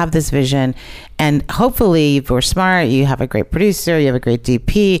 you have this vision, and hopefully if you're smart, you have a great producer, you have a great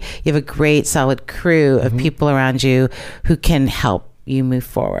DP, you have a great solid crew of people around you who can help you move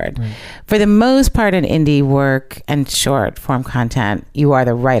forward. Right. For the most part in indie work and short form content, you are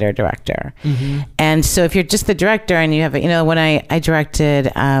the writer director. And so if you're just the director and you have, when I directed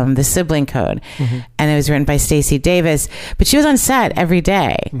The Sibling Code, and it was written by Stacey Davis, but she was on set every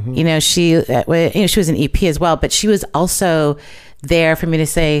day. She was an EP as well, but she was also there for me to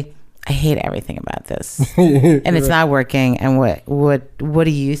say, I hate everything about this, and it's not working. And what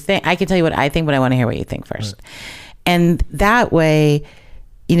do you think? I can tell you what I think, but I want to hear what you think first. Right. And that way,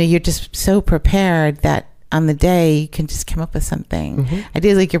 you're just so prepared that on the day you can just come up with something. I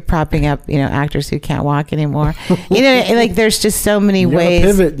do, like, you're propping up, actors who can't walk anymore. Like, there's just so many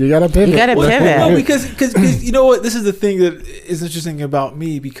ways. You gotta pivot. No, because you know what? This is the thing that is interesting about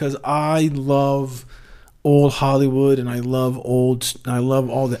me, because I love old Hollywood, and I love all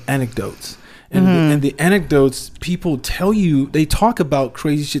the anecdotes. And the anecdotes, people tell you, they talk about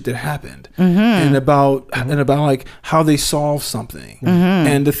crazy shit that happened, and about like how they solved something.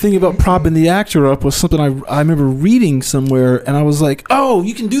 And the thing about propping the actor up was something I remember reading somewhere, and I was like, oh,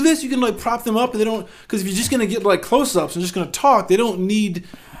 you can do this? You can like prop them up, and they don't, because if you're just gonna get like close-ups and just gonna talk, they don't need.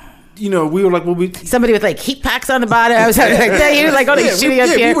 We were like, somebody with like heat packs on the bottom. I was like, you're like, shooting up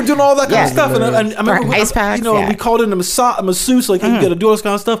here. We were doing all that kind of stuff, and I remember ice packs. We called in a masseuse, like, you got to do all this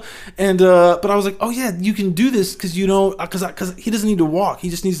kind of stuff. And but I was like, oh yeah, you can do this because because he doesn't need to walk,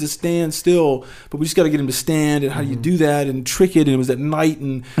 he just needs to stand still. But we just got to get him to stand, and how do you do that and trick it? And it was at night,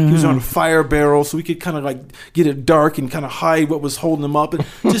 and he was on a fire barrel, so we could kind of like get it dark and kind of hide what was holding him up, and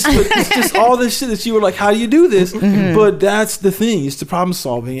it's just all this shit that you were like, how do you do this? But that's the thing, it's the problem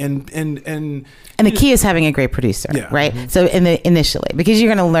solving, and the key is having a great producer, right? So initially, because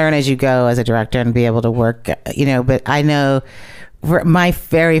you're going to learn as you go as a director and be able to work, but I know my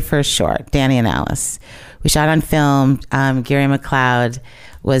very first short, Danny and Alice, we shot on film. Gary McLeod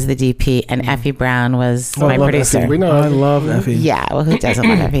was the DP, and Effie Brown was my producer. Effie. We know, I love Effie. Yeah, well, who doesn't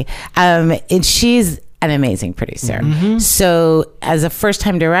love Effie? And she's an amazing producer. So as a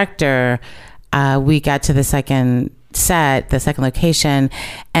first-time director, we got to the second set, the second location,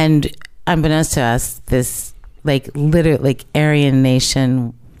 and unbeknownst to us, this like literally like Aryan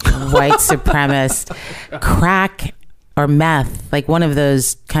Nation, white supremacist, crack or meth, like one of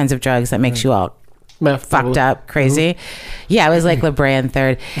those kinds of drugs that makes you all fucked up, crazy. Yeah, it was like La Brea and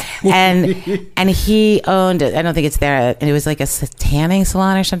Third, and he owned. I don't think it's there. And it was like a tanning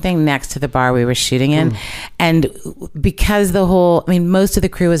salon or something next to the bar we were shooting in, and because most of the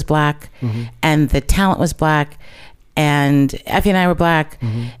crew was black, and the talent was black, and Effie and I were black,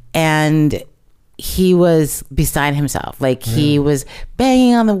 and he was beside himself. Like he was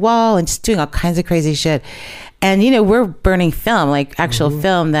banging on the wall and just doing all kinds of crazy shit. And, you know, we're burning film, like actual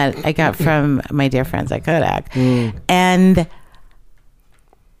film that I got from my dear friends at Kodak. And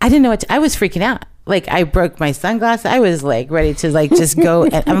I didn't know what I was freaking out. Like I broke my sunglasses. I was like ready to like just go.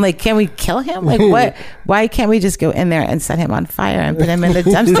 And I'm like, can we kill him? Like what? Why can't we just go in there and set him on fire and put him in the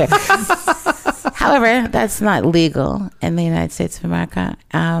dumpster? However, that's not legal in the United States of America.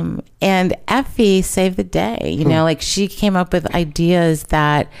 And Effie saved the day. You know, like she came up with ideas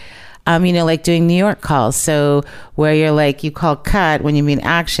that, you know, like doing New York calls. So where you're like, you call cut when you mean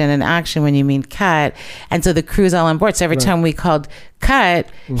action and action when you mean cut. And so the crew's all on board. So every time we called cut,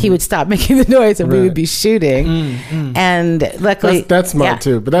 he would stop making the noise and we would be shooting. And luckily that's smart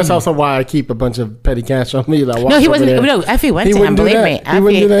too. But that's also why I keep a bunch of petty cash on me. No, he wasn't. No, Effie went to him. Believe me, he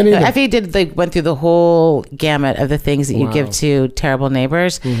wouldn't do that either. Effie did went through the whole gamut of the things that you give to terrible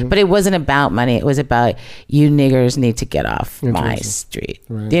neighbors. But it wasn't about money. It was about you niggers need to get off my street.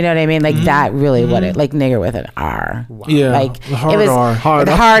 Do you know what I mean? Like that really what it like nigger with an R. Wow. Yeah, like hard it was R. hard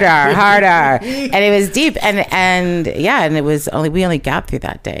R, and it was deep and yeah, and it was we only got through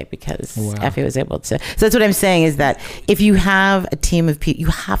that day because Effie was able to. So that's what I'm saying is that if you have a team of people, you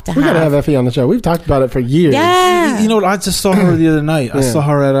have to. We gotta have Effie on the show. We've talked about it for years. Yeah, you know what? I just saw her the other night. I saw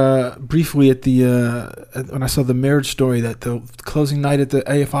her at briefly at the when I saw the Marriage Story, that the closing night at the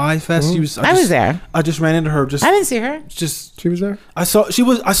AFI Fest. I was there. I just ran into her. I didn't see her. She was there. I saw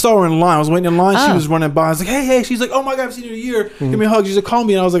her in line. I was waiting in line. She was running by. I was like, hey. She's like, oh my God, I've seen you in a year. Give me a hug. She's like, call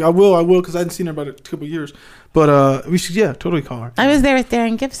me. And I was like, I will, because I hadn't seen her about a couple of years. But we should, totally call her. I was there with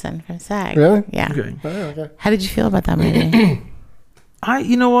Darren Gibson from SAG. Really? Yeah. Okay. Okay. How did you feel about that movie?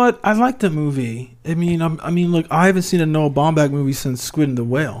 You know what? I liked the movie. I mean, look, I haven't seen a Noah Baumbach movie since Squid and the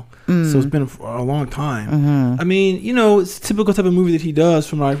Whale, so it's been a long time. I mean, you know, it's a typical type of movie that he does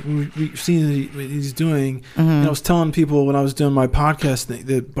from what we've seen that he's doing. And I was telling people when I was doing my podcast thing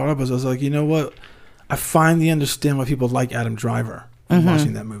that brought up, I was like, you know what? I finally understand why people like Adam Driver.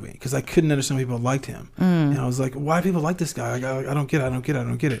 Watching that movie, because I couldn't understand why people liked him, and I was like, "Why do people like this guy? I don't get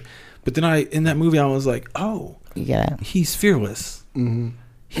it." But then in that movie, I was like, "Oh, he's fearless.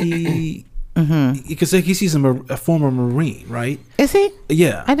 He because like he's a former Marine, right? Is he?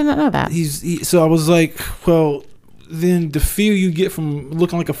 Yeah, I did not know that. So I was like, well, then the fear you get from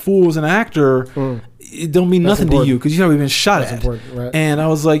looking like a fool as an actor, it don't mean nothing to you because you've already been shot at. Right. And I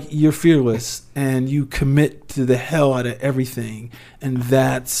was like, you're fearless and you commit to the hell out of everything, and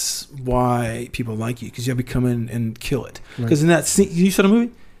that's why people like you, because you have to come in and kill it. Because in that scene, you saw the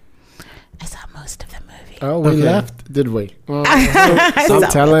movie? I saw most of the movie. Oh, we left, did we? I'm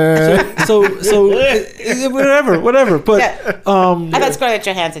telling. So whatever. But I thought Scarlett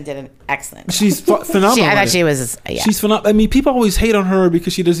Johansson did an excellent. She's phenomenal. I thought she was. Yeah. She's phenomenal. I mean, people always hate on her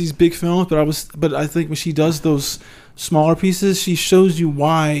because she does these big films, but I think when she does those smaller pieces, she shows you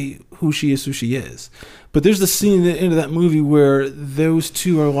who she is. But there's the scene at the end of that movie where those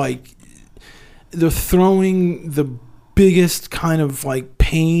two are like, they're throwing the biggest kind of like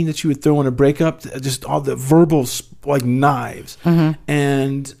pain that you would throw in a breakup, just all the verbal like knives.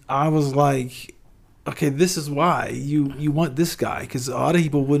 And I was like, okay, this is why you want this guy, because a lot of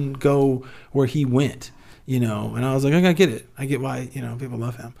people wouldn't go where he went, you know. And I was like, I get it. I get why, you know, people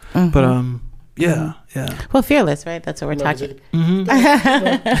love him. But yeah. Well, fearless, right? That's what we're talking.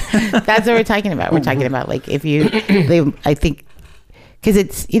 That's what we're talking about. We're talking about like if you, I think. Because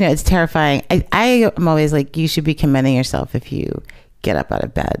it's terrifying. I am always like, you should be commending yourself if you get up out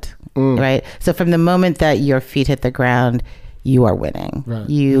of bed, right? So from the moment that your feet hit the ground, you are winning. Right.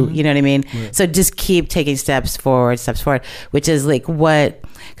 You know what I mean? Right. So just keep taking steps forward, which is like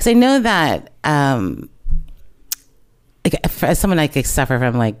because I know that like as someone like suffer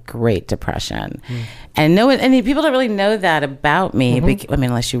from like great depression, and people don't really know that about me. I mean,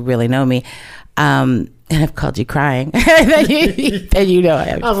 unless you really know me. And I've called you crying. then you know I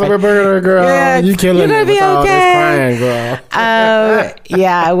am. I was like, Roberta, girl, you killing me with all this crying, girl.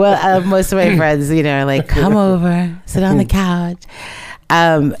 Yeah, well, most of my friends, you know, are like, come over, sit on the couch.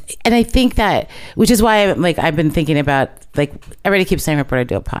 And I think that, which is why I've been thinking about, like, everybody keeps saying, Roberta,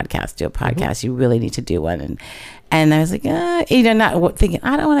 do a podcast. You really need to do one. And I was like, not thinking,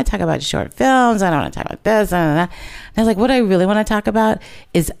 I don't want to talk about short films. I don't want to talk about this. And I was like, what I really want to talk about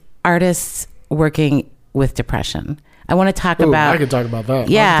is artists working with depression. I want to talk about. I could talk about that.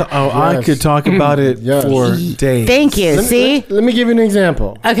 Yeah. I could talk about it for days. Thank you. Let me give you an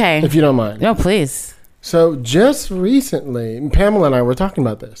example. Okay. If you don't mind. No, please. So just recently, Pamela and I were talking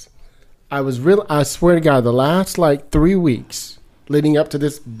about this. I swear to God, the last 3 weeks leading up to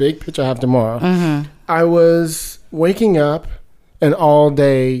this big picture I have tomorrow, I was waking up and all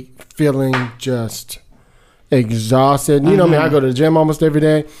day feeling just exhausted. You know me, I go to the gym almost every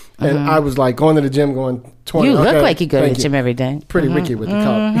day, and I was like going to the gym going 20. You look like you go to the gym every day. Pretty Ricky with the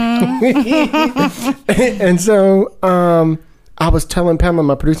cup. And so I was telling Pamela,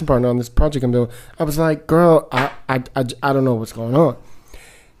 my producing partner on this project I'm doing, I was like, girl, I don't know what's going on.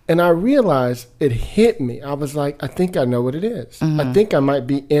 And I realized it hit me. I was like, I think I know what it is. I think I might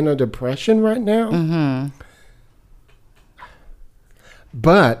be in a depression right now.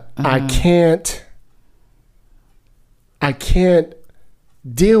 But I can't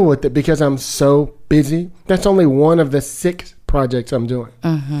deal with it because I'm so busy. That's only one of the 6 projects I'm doing.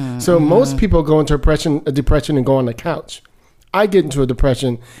 So most people go into a depression and go on the couch. I get into a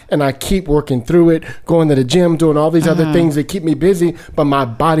depression and I keep working through it, going to the gym, doing all these other things that keep me busy, but my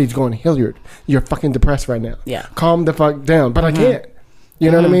body's going, Hilliard, you're fucking depressed right now. Yeah. Calm the fuck down. But I can't.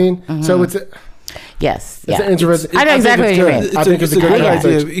 You know what I mean? So it's Yes. It's an interesting. I know exactly what you mean. I think it's a good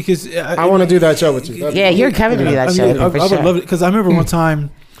idea because I want to do that show with you. Yeah, you're coming to do that show. I would love it because I remember one time,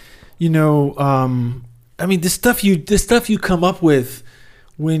 the stuff you come up with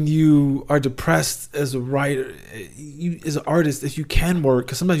when you are depressed as a writer, as an artist, if you can work,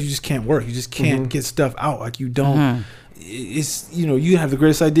 because sometimes you just can't work, you just can't get stuff out. Like you don't. It's you have the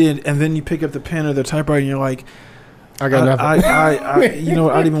greatest idea, and then you pick up the pen or the typewriter, and you're like, I got nothing. I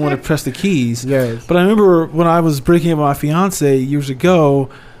don't even want to press the keys. Yes. But I remember when I was breaking up with my fiance years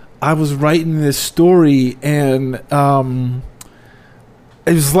ago, I was writing this story, and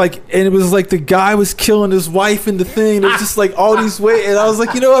it was like the guy was killing his wife in the thing. It was just like all these ways, and I was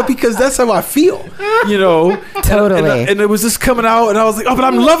like, you know what? Because that's how I feel, Totally. And it was just coming out, and I was like, oh, but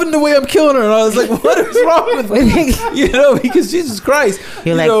I'm loving the way I'm killing her, and I was like, what is wrong with me? Because Jesus Christ,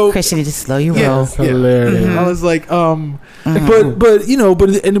 you're like, Christian, you just slow your roll. That's hilarious. I was like, but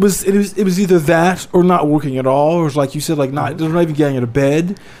it was either that or not working at all, or like you said, like not even getting out of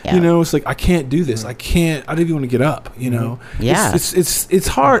bed. Yeah. It's like I can't do this. I don't even want to get up. Yeah. It's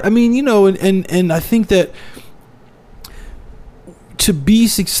hard. I mean, and I think that to be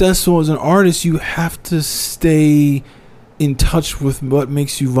successful as an artist, you have to stay in touch with what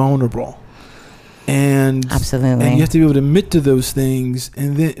makes you vulnerable. And absolutely, and you have to be able to admit to those things.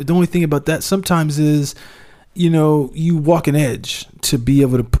 And then the only thing about that sometimes is, you walk an edge to be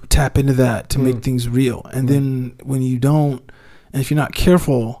able to tap into that to make things real. And then when you don't, and if you're not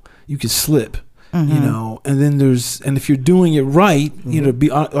careful, you could slip. And then and if you're doing it right, be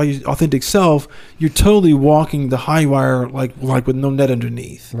your authentic self, you're totally walking the high wire like with no net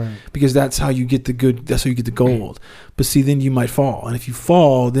underneath, right? Because that's how you get that's how you get the gold. But see, then you might fall, and if you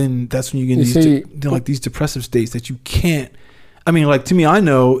fall, then that's when you get these depressive states that you can't. I mean, like to me, I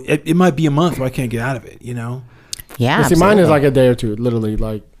know it might be a month where I can't get out of it. Yeah. See, mine is like a day or two. Literally,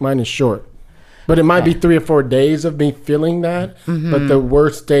 like mine is short. But it might be 3 or 4 days of me feeling that. But the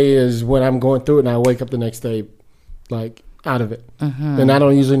worst day is when I'm going through it and I wake up the next day, like, out of it. And I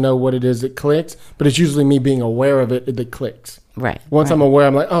don't usually know what it is that clicks, but it's usually me being aware of it that clicks. Right. Once I'm aware,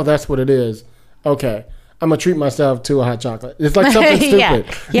 I'm like, oh, that's what it is. Okay. I'm going to treat myself to a hot chocolate. It's like something stupid.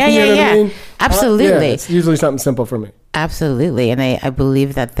 Yeah. You know what I mean? Absolutely. It's usually something simple for me. Absolutely. And I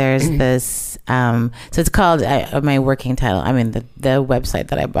believe that there's this, so it's called, my working title, I mean, the website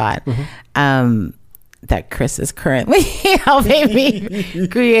that I bought, that Chris is currently helping me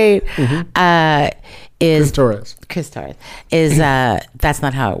create, is Chris Torres is, that's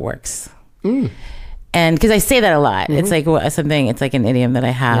not how it works. And because I say that a lot, it's like it's like an idiom that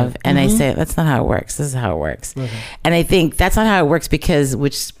I have, and I say that's not how it works. This is how it works, and I think that's not how it works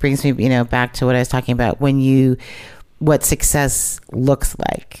which brings me, back to what I was talking about what success looks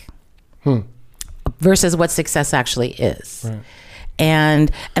like versus what success actually is,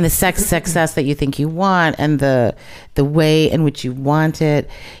 and the success that you think you want, and the way in which you want it.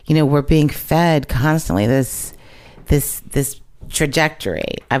 We're being fed constantly this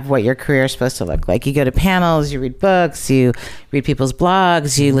trajectory of what your career is supposed to look like. You go to panels, you read books, you read people's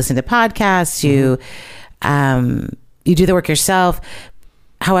blogs, you listen to podcasts, you do the work yourself.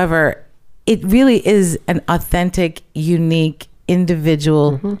 However, it really is an authentic, unique,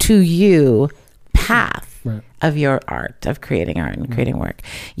 individual to you path Right. of your art, of creating art and creating work.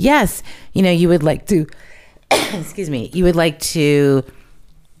 Yes, you would like to, excuse me, you would like to,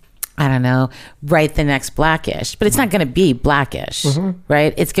 I don't know, write the next Blackish, but it's not going to be Blackish,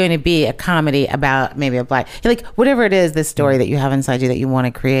 right? It's going to be a comedy about maybe a black, like whatever it is, the story that you have inside you that you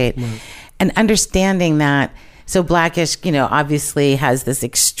want to create. And understanding that. So Blackish, obviously has this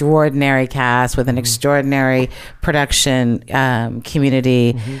extraordinary cast with an extraordinary production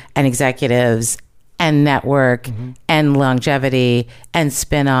community and executives and network and longevity and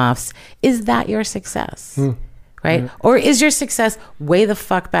spin-offs. Is that your success? Right? Or is your success way the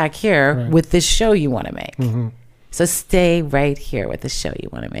fuck back here with this show you want to make? So stay right here with the show you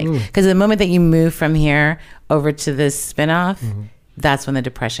want to make. Because the moment that you move from here over to this spin-off, that's when the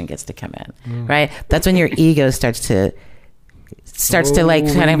depression gets to come in, right? That's when your ego starts to like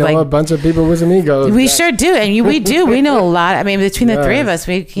kind of like a bunch of people with some egos. We sure do, and we do. We know a lot. I mean, between the three of us,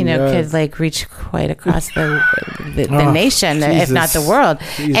 we could like reach quite across the nation, Jesus. if not the world.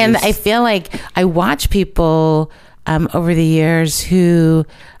 Jesus. And I feel like I watch people over the years who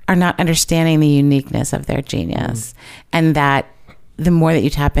are not understanding the uniqueness of their genius, and that the more that you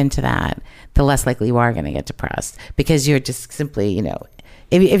tap into that, the less likely you are going to get depressed, because you're just simply,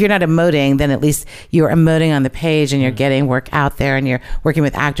 if you're not emoting, then at least you're emoting on the page and you're getting work out there and you're working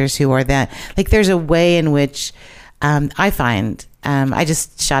with actors who are that. Like, there's a way in which I find, I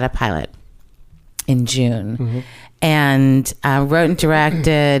just shot a pilot in June and wrote and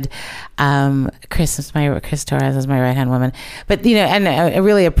directed. Chris Torres is my right-hand woman, but, and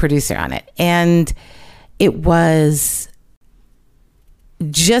really a producer on it. And it was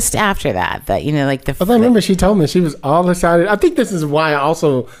just after that, like the. I remember she told me she was all excited. I think this is why I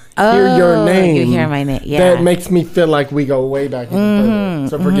also hear your name. You hear my name, yeah. That makes me feel like we go way back.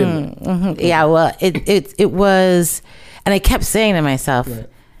 So forgive me. Yeah, well, it was, and I kept saying to myself,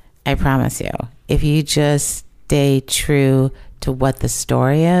 I promise you, if you just stay true to what the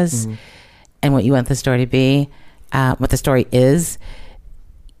story is and what you want the story to be, what the story is,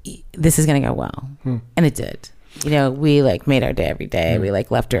 this is going to go well, and it did. We like made our day every day. We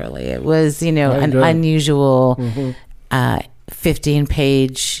like left early. It was, an unusual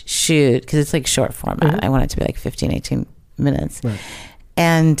 15-page shoot, because it's like short format. I want it to be like 15, 18 minutes. Right.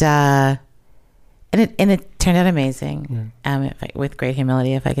 And it turned out amazing, with great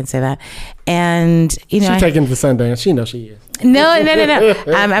humility, if I can say that. And, She's taking to Sundance. She knows she is. No.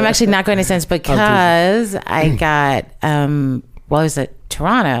 I'm actually not going to Sundance because I got, I was at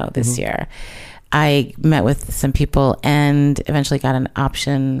Toronto this year. I met with some people and eventually got an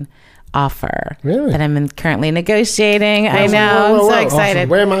option offer that I'm currently negotiating. I know. I'm so excited. Awesome.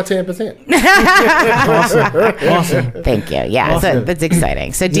 Where am I 10%? Awesome. Thank you. Yeah. Awesome. So that's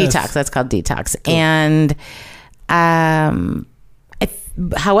exciting. So Detox, that's called Detox. Cool. And,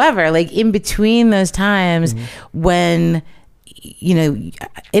 however, like in between those times when,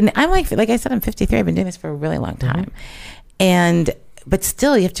 and I'm like I said, I'm 53. I've been doing this for a really long time. But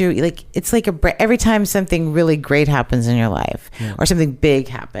still, you have to, like, it's like every time something really great happens in your life, or something big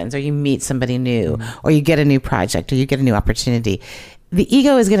happens, or you meet somebody new, or you get a new project, or you get a new opportunity, the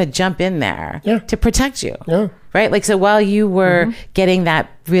ego is going to jump in there to protect you. Yeah. Right? Like, so while you were getting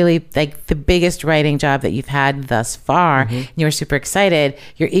that really, like, the biggest writing job that you've had thus far, and you were super excited,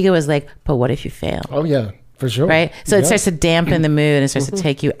 your ego is like, but what if you fail? Oh, yeah. For sure. Right? So it starts to dampen the mood, and it starts to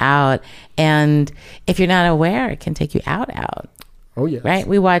take you out. And if you're not aware, it can take you out. Oh yeah. Right.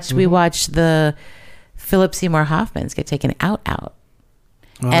 We watched the Philip Seymour Hoffmans get taken out.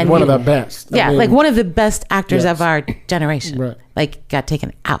 And one of the best. Yeah, I mean, like one of the best actors of our generation. Right. Like got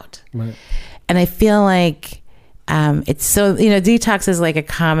taken out. Right. And I feel like it's so, Detox is like a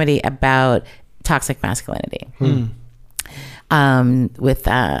comedy about toxic masculinity. With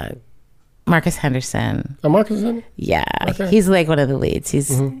Marcus Henderson. Oh, Marcus Henderson? Yeah. Okay. He's like one of the leads.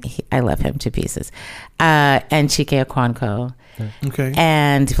 I love him to pieces. And Chike Okonkwo. Okay.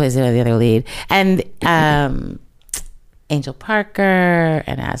 And he plays the other lead. And Angel Parker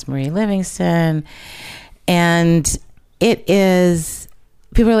and Asmarie Livingston. And it is,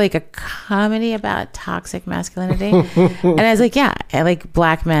 people are like, a comedy about toxic masculinity. And I was like, yeah, I like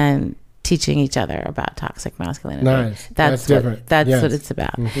black men teaching each other about toxic masculinity. Nice. That's different. That's what it's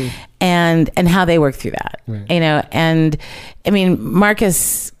about. And how they work through that. Right. And I mean,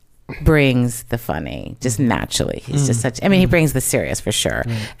 Marcus brings the funny just naturally. He's just such, he brings the serious for sure,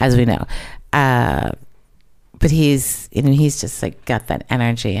 as we know. But he's just like got that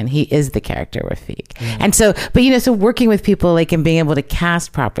energy, and he is the character Rafiq. And so, but so working with people like and being able to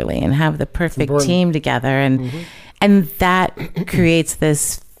cast properly and have the perfect team together, and that creates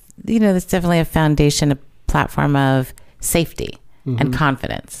this, there's definitely a foundation, a platform of safety. and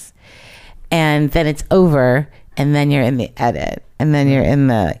confidence. And then it's over, and then you're in the edit, and then you're in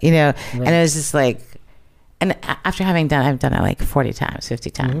the, and it was just like, and after I've done it like 40 times, 50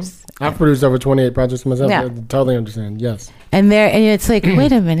 times. I've produced over 28 projects myself. Yeah. I totally understand. Yes. And it's like,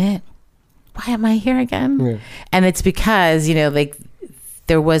 wait a minute, why am I here again? Yeah. And it's because, like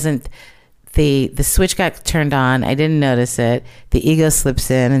there wasn't, the switch got turned on. I didn't notice it. The ego slips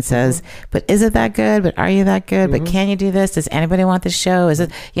in and says, but is it that good? But are you that good? But can you do this? Does anybody want this show? Is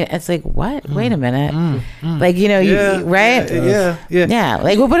it, it's like, what? Wait a minute. Like, you right? Yeah.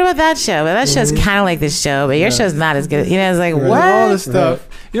 Like, well, what about that show? Well, that show's kind of like this show, but your show's not as good. It's like, what? All this stuff.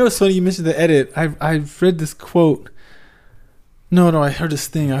 You know what's funny? You mentioned the edit. I've read this quote. No, I heard this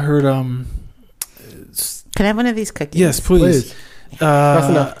thing. I heard, can I have one of these cookies? Yes, please. That's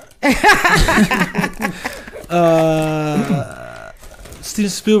enough. Steven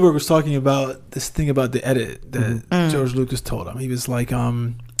Spielberg was talking about this thing about the edit that George Lucas told him. He was like,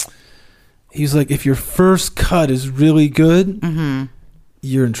 if your first cut is really good,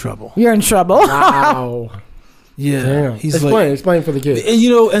 you're in trouble. You're in trouble. Wow. Yeah. Damn. He's explain for the kids. And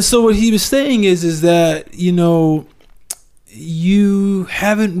and so what he was saying is that you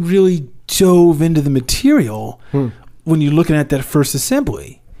haven't really dove into the material when you're looking at that first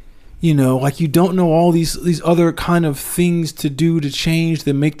assembly. Like you don't know all these other kind of things to do to change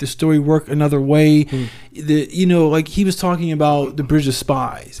that make the story work another way. Like he was talking about The Bridge of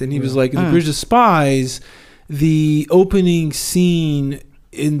Spies, and he was like, in The Bridge of Spies, the opening scene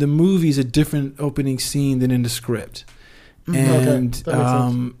in the movie is a different opening scene than in the script. And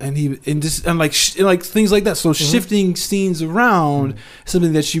and like things like that. So shifting scenes around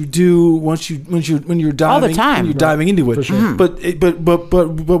something that you do when you're diving all the time. When you're diving into it. For sure. But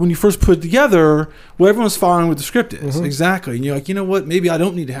when you first put it together, everyone's following what the script is exactly. And you're like, you know what? Maybe I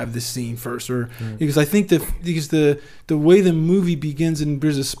don't need to have this scene first, or because I think because the way the movie begins in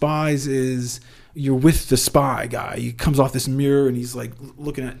Bridge of Spies is you're with the spy guy. He comes off this mirror and he's like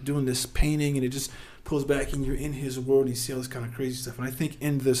doing this painting, and it just pulls back and you're in his world and you see all this kind of crazy stuff. And I think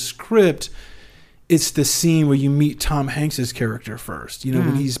in the script, it's the scene where you meet Tom Hanks's character first,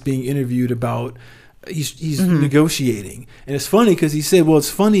 when he's being interviewed about, he's negotiating. And it's funny because he said, well,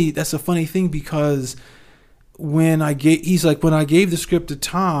 it's funny. That's a funny thing because when I gave the script to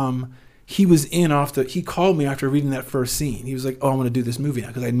Tom, he was he called me after reading that first scene. He was like, oh, I'm going to do this movie now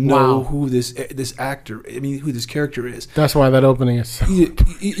because I know who this character is. That's why that opening is so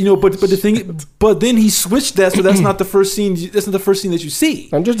but then he switched that, so that's not the first scene. That's not the first scene that you see.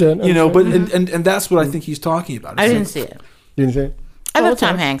 I'm just doing. But and that's what I think he's talking about. I didn't see it. You didn't see it? I love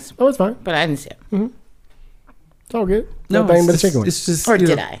Tom Hanks. Oh, it's fine. But I didn't see it. It's all good. No, Nothing but a chicken wing. it's just. Or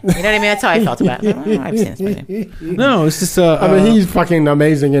did I? You know what I mean? That's how I felt about it. I've seen this movie. No, it's just. I mean, he's fucking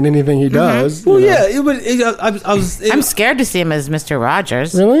amazing in anything he does. Well, yeah, I was. I'm scared to see him as Mr.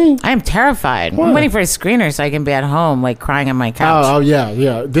 Rogers. Really? I am terrified. Why? I'm waiting for a screener so I can be at home, like crying on my couch. Oh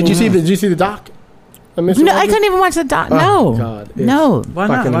yeah. Did you see the doc? No, I couldn't even watch the doc. Oh, No. God, No. Why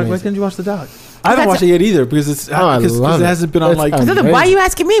not? fucking Why amazing. couldn't you watch the doc? I haven't watched it yet either because I because love it it. hasn't been on It's like. amazing. Why are you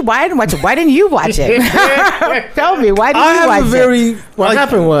asking me? Why I didn't watch it? Why didn't you watch it? Tell me. Why didn't you watch it? What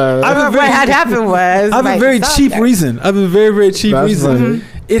happened was What had happened was I have a very cheap reason. I have a very, very cheap That's reason. funny.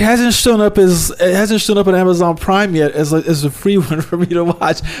 It hasn't shown up on Amazon Prime yet as a free one for me to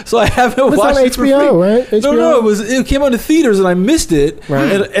watch. So I haven't It's watched on it for HBO, free. right? HBO? No, it came out to theaters and I missed it.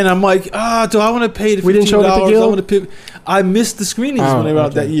 Right. And I'm like, do I want to pay the $15? We didn't show it at the Guild? I missed the screenings when they were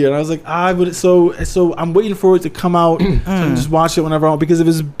out that okay. year, and I was like, I would. So I'm waiting for it to come out so I can just watch it whenever I want. Because if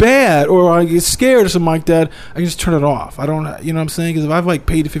it's bad or I get scared or something like that, I can just turn it off. I don't, you know what I'm saying? Because if I've like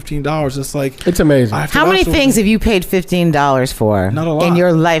paid the $15, it's like It's amazing. I have to How watch many it. things have you paid $15 for? Not a lot. In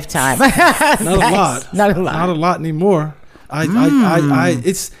your lifetime. Not a lot. Not a lot. Not a lot anymore.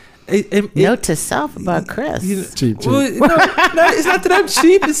 Note to self about Chris. Cheap. Well, no, it's not that I'm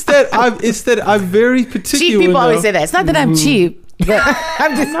cheap. It's that I'm very particular. Cheap people now. always say that. It's not that I'm cheap. But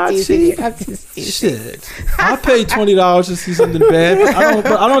I'm just Not teasing cheap. you. I'm just teasing. Shit, I paid $20 to see something bad.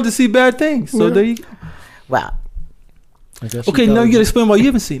 But I don't have to see bad things. So there you go. Well, I guess Okay, now you gotta explain why you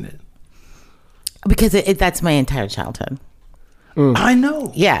haven't seen it. because that's my entire childhood. I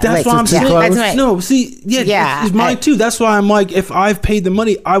know. Yeah, that's like, why I'm yeah, saying. that's right. No, see, Yeah, it's mine too. That's why I'm like, if I've paid the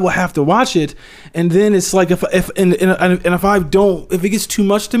money, I will have to watch it. And then it's like, if it gets too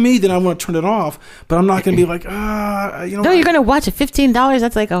much to me, then I want to turn it off. But I'm not gonna be like, No, you're gonna watch it. $15.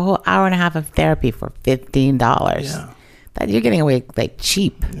 That's like a whole hour and a half of therapy for $15. Yeah. That you're getting away like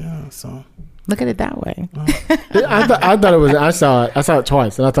cheap. Yeah. So Look at it that way. I thought it was. I saw it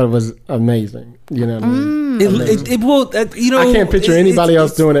twice, and I thought it was amazing. You know what I mean? It will. You know, I can't picture anybody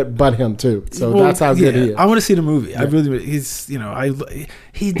else doing it but him too. So that's how good he is. I want to see the movie. I really. He's. You know.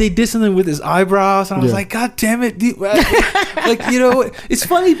 They did something with his eyebrows, and I was like, God damn it! Like, you know, it's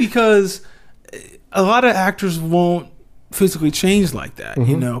funny because a lot of actors won't physically change like that.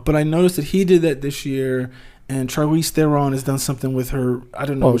 You know, but I noticed that he did that this year. And Charlize Theron has done something with her. I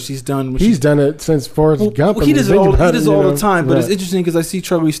don't know what she's done. He's done it since Forrest Gump. Well, he does it all the time. But right. it's interesting because I see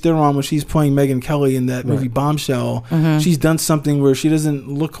Charlize Theron when she's playing Megyn Kelly in that movie Bombshell. She's done something where she doesn't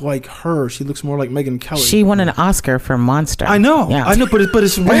look like her. She looks more like Megyn Kelly. She won an Oscar for Monster. I know, but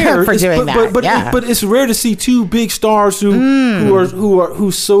it's rare for doing that. But it's rare to see two big stars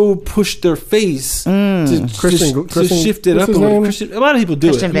who so push their face to shift it up a little. A lot of people do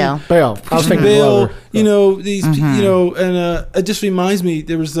Christian Bale. Christian Bale. You know these. You know, and it just reminds me.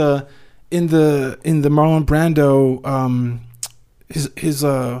 There was in the Marlon Brando his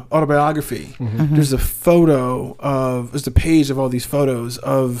autobiography. There's a page of all these photos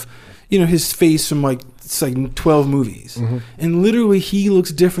of, you know, his face from like it's like 12 movies, and literally he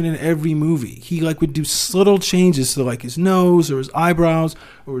looks different in every movie. He like would do little changes to like his nose or his eyebrows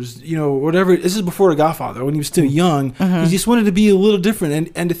or his, you know, whatever. This is before The Godfather, when he was still young. He just wanted to be a little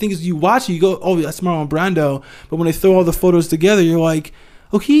different. And the thing is, you watch it, you go, oh, that's Marlon Brando. But when they throw all the photos together, you're like,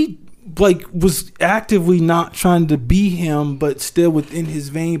 oh, he like was actively not trying to be him, but still within his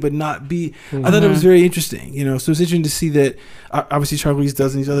vein, but not be. I thought it was very interesting, you know. So it's interesting to see that. Obviously, Charlize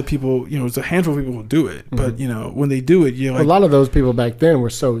does, and these other people, you know, it's a handful of people who do it. But you know, when they do it, you're like, a lot of those people back then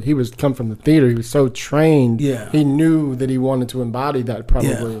were so. He was come from the theater. He was so trained. Yeah, he knew that he wanted to embody that.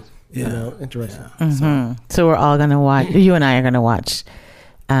 Probably, you know, interesting. So we're all gonna watch. You and I are gonna watch.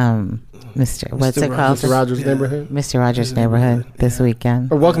 What's it called? Mr. Rogers' Neighborhood. Mr. Rogers' Neighborhood this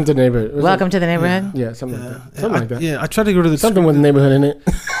weekend. Or Welcome to the Neighborhood. Welcome to the Neighborhood. Yeah, something like that. Something like that. Yeah, I tried to go to the something with a neighborhood in it.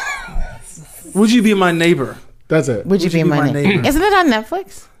 Would you be my neighbor? That's it. Would you be my neighbor? Isn't it on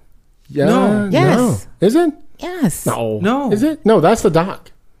Netflix? Yeah. No. Yes. No. Is it? Yes. No. Is it? No, that's the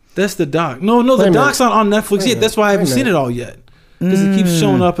doc. That's the doc. No, the doc's not on Netflix yet. That's why I haven't seen it all yet. Because it keeps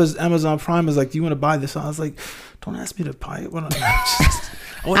showing up as Amazon Prime is like, do you want to buy this? I was like, don't ask me to buy it.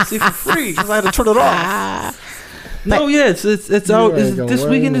 I want to see it for free because I had to turn it off. No, yeah, it's out. This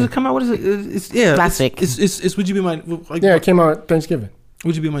weekend does it come out? What is it? It's last week. It's Would You Be My like? Yeah, it came out Thanksgiving.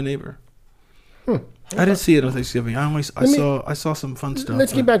 Would You Be My Neighbor? I didn't see it on Thanksgiving. I saw some fun stuff.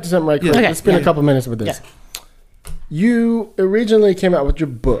 Let's get back to something right quick. Okay. Let's spend a couple minutes with this. Yeah. You originally came out with your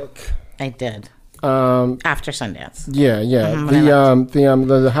book. I did. After Sundance. Yeah.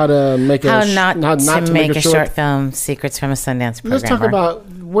 The how to make to make a short film, Secrets from a Sundance Programmer. Let's talk about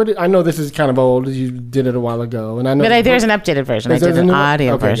I know this is kind of old. You did it a while ago, and I know. But there's an updated version. I did an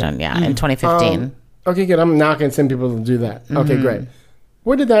audio version, in 2015. Okay, good. I'm not going to send people to do that. Okay, great.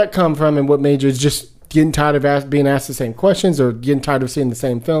 Where did that come from, and what made you just getting tired of being asked the same questions, or getting tired of seeing the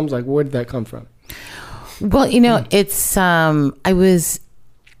same films? Like, where did that come from? Well, you know, it's I was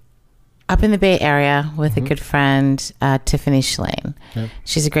up in the Bay Area with a good friend, Tiffany Shlain. Yeah.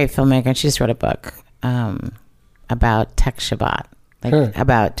 She's a great filmmaker, and she just wrote a book about Tech Shabbat,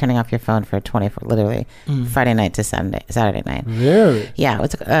 about turning off your phone for 24, literally Friday night to Saturday night. Really? Yeah,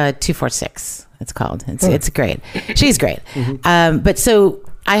 it's 246. It's called. It's great. She's great. But so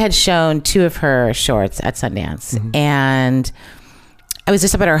I had shown 2 of her shorts at Sundance, and I was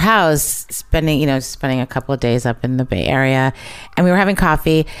just up at her house spending a couple of days up in the Bay Area, and we were having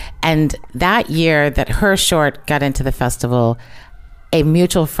coffee. And that year that her short got into the festival, a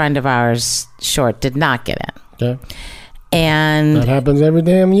mutual friend of ours short did not get in. Okay. And that happens every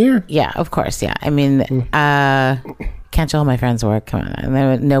damn year. Yeah, of course. Yeah. I mean, can't show all my friends' work. Come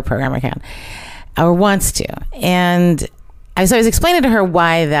on. No programmer can. Or wants to. And so I was explaining to her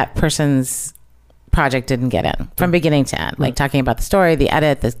why that person's project didn't get in from beginning to end, like talking about the story, the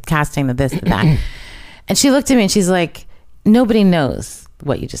edit, the casting, the this, the that. And she looked at me and she's like, nobody knows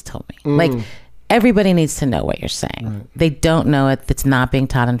what you just told me. Like, everybody needs to know what you're saying. They don't know it. It's not being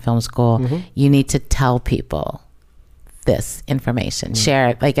taught in film school. You need to tell people this information, share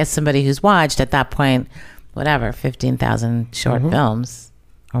it. Like, as somebody who's watched at that point, whatever, 15,000 short films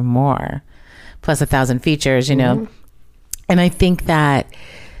or more, plus 1,000 features, you know. And I think that,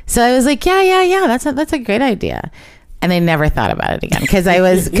 so I was like, yeah, that's a great idea. And I never thought about it again because that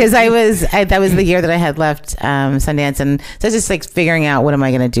was the year that I had left Sundance, and so I was just like figuring out what am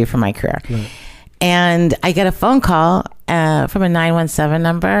I going to do for my career. And I get a phone call from a 917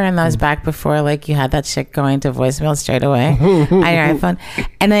 number, and that was back before like you had that shit going to voicemail straight away on your iPhone.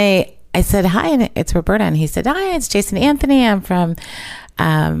 And I said, hi, it's Roberta. And he said, hi, it's Jason Anthony. I'm from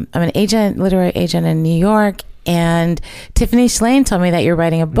I'm an agent, literary agent in New York. And Tiffany Shlain told me that you're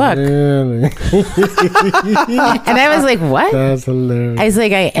writing a book. Really? And I was like, what? That's hilarious. I was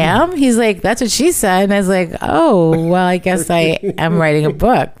like, I am? He's like, that's what she said. And I was like, oh, well, I guess I am writing a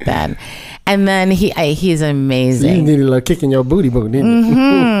book then. And then he's amazing. You needed a little kick in your booty boot, didn't you?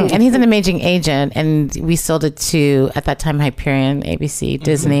 And he's an amazing agent. And we sold it to, at that time, Hyperion, ABC,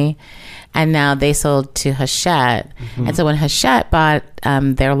 Disney. And now they sold to Hachette. And so when Hachette bought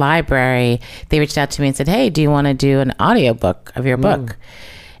their library, they reached out to me and said, hey, do you want to do an audiobook of your book?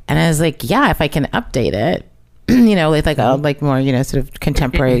 And I was like, yeah, if I can update it, you know, with like more, you know, sort of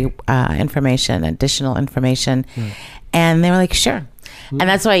contemporary information, additional information. And they were like, sure. And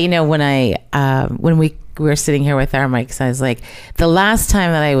that's why, you know, when we were sitting here with our mics, I was like, the last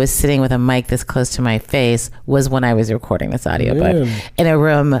time that I was sitting with a mic this close to my face was when I was recording this audiobook in a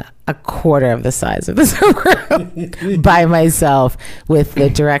room a quarter of the size of this room by myself with the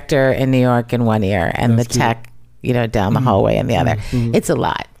director in New York in one ear and the tech, you know, down the hallway in the other. It's a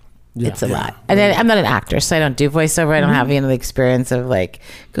lot. It's a lot. And I'm not an actor, so I don't do voiceover. I don't have, you know, the experience of like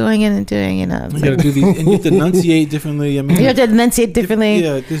going in and doing, you know. You got to do these, and you have to enunciate differently. I mean, you have to enunciate differently.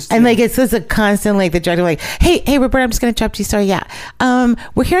 Like it's just a constant, like the director, like, hey, Roberta, I'm just going to interrupt you. Sorry, yeah.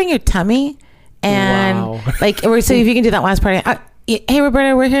 We're hearing your tummy, and like, so if you can do that last part. Hey,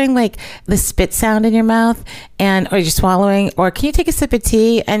 Roberta, we're hearing like the spit sound in your mouth, or you're swallowing, or can you take a sip of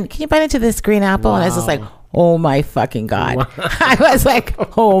tea and can you bite into this green apple? And I was just like, oh my fucking God. Wow. I was like,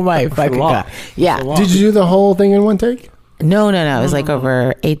 oh my fucking God. Yeah. Did you do the whole thing in one take? No. It was like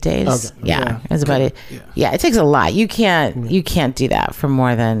over 8 days. Okay. Yeah. It was about it. Yeah. It takes a lot. You can't do that for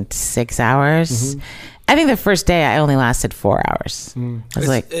more than 6 hours. I think the first day I only lasted 4 hours. I was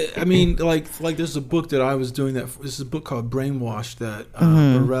I mean, like there's a book that I was doing this is a book called Brainwashed that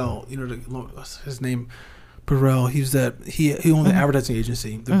Burrell, you know, his name, Burrell, he owned the advertising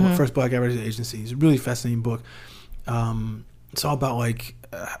agency, the first black advertising agency. It's a really fascinating book. It's all about like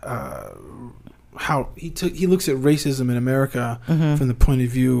how he looks at racism in America from the point of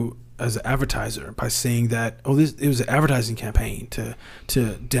view as an advertiser by saying that it was an advertising campaign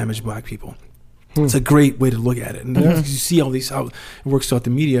to damage black people. It's a great way to look at it, and you see all these how it works throughout the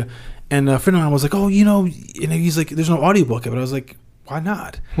media. And a friend of mine was like, "Oh, you know," and he's like, "There's no audiobook of it." I was like, why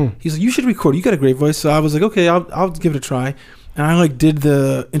not? He's like, you should record. You got a great voice. So I was like, okay, I'll give it a try. And I like did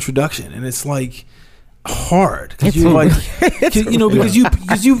the introduction, and it's like hard because you like, you know, because you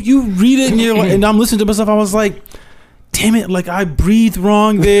read it and you're like, and I'm listening to myself. I was like, damn it, like I breathed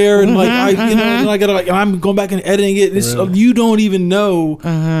wrong there, and like and I gotta and I'm going back and editing it. And you don't even know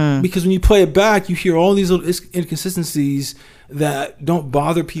because when you play it back, you hear all these little inconsistencies that don't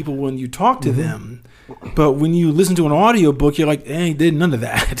bother people when you talk to them. But when you listen to an audiobook, you're like, I did none of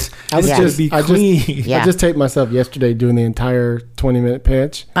that. I just taped myself yesterday doing the entire 20-minute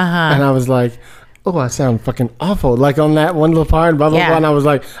pitch. And I was like, oh, I sound fucking awful. Like on that one little part, blah, blah, blah. And I was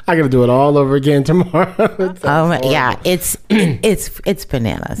like, I got to do it all over again tomorrow. It's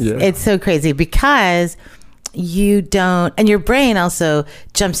bananas. Yeah. It's so crazy because you don't, and your brain also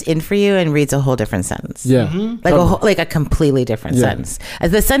jumps in for you and reads a whole different sentence. Like a completely different sentence.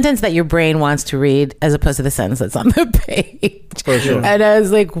 The sentence that your brain wants to read as opposed to the sentence that's on the page. For sure. And I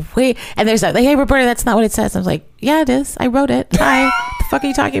was like, wait, and there's like, hey, Roberta, that's not what it says. I was like, yeah, it is. I wrote it. Hi. What the fuck are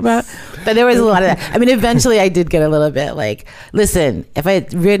you talking about? But there was a lot of that. I mean, eventually I did get a little bit like, listen, if I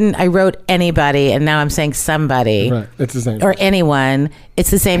wrote anybody and now I'm saying somebody. Right. It's the same. Or anyone, it's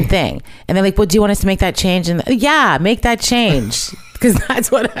the same thing. And they're like, well, do you want us to make that change? And yeah, make that change. Because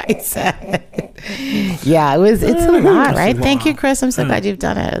that's what I said. Yeah, it's a lot, right? Thank you, Chris. I'm so glad you've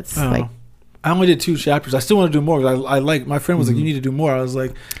done it. It's like, I only did 2 chapters. I still want to do more. I like, my friend was like, you need to do more. I was like,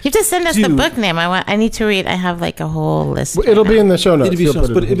 you have to send us the book name. I need to read. I have like a whole list. Well, it'll be in the show notes. It'll be show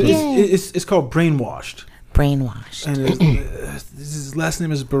notes, but it's called Brainwashed. And his last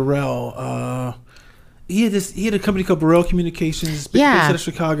name is Burrell. He had a company called Burrell Communications, based out of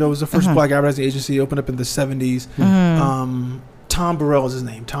Chicago. It was the first black advertising agency. Opened up in the 70s. Tom Burrell is his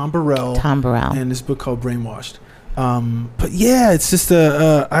name. Tom Burrell. And this book called Brainwashed. But yeah, it's just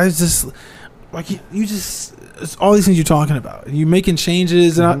I was just like it's all these things you're talking about. You're making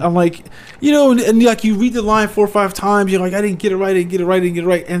changes, and I'm like, you know, and like you read the line 4 or 5 times. You're like, I didn't get it right,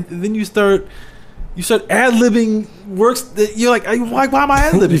 and then you start ad-libbing works that you're like, why am I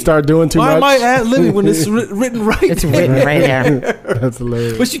ad-libbing? You start doing too much. Why am I ad-libbing when it's written right? It's written right there. That's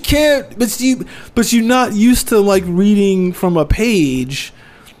hilarious. But you can't. But you're not used to like reading from a page.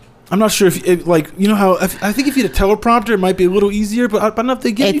 I'm not sure if like, you know how I think if you had a teleprompter, it might be a little easier. But I don't know if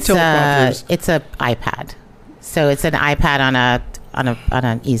they give you teleprompters. It's an iPad. So it's an iPad on a on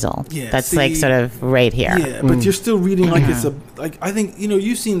an easel. Yeah, That's like sort of right here. Yeah, but you're still reading like it's a like I think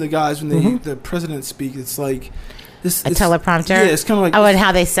you've seen the guys when the president speak. It's like this teleprompter. Yeah, it's kind of like and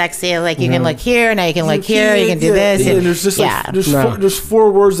how they sexy it. Like you can look here, now you can look here, you can do this. Yeah, and and there's just there's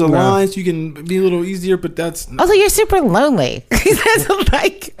four words of lines. You can be a little easier, but that's also you're super lonely.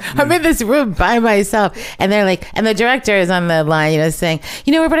 Like I'm in this room by myself, and they're like, and the director is on the line, saying,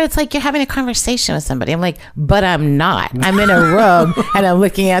 Roberta, it's like you're having a conversation with somebody. I'm like, but I'm not. I'm in a room and I'm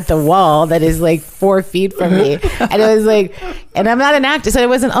looking at the wall that is like 4 feet from me, and it was like, and I'm not an actor, so it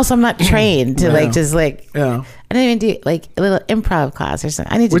wasn't. Also, I'm not trained to I don't even do like a little improv class or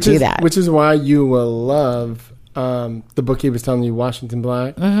something. I need to do that. Which is why you will love the book he was telling you, Washington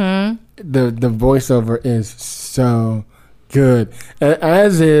Black. Mm-hmm. The voiceover is so good,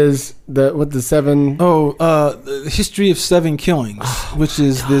 as is the seven. The History of Seven Killings, which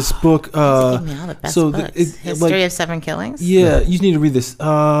is this book. History of Seven Killings. Yeah, you need to read this.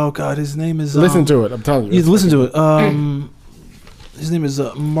 Oh God, his name is. Listen to it. I'm telling you. You listen to it. His name is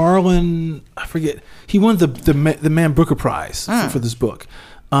Marlon. I forget. He won the Man Booker Prize for this book,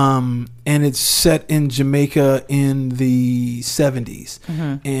 and it's set in Jamaica in the 70s,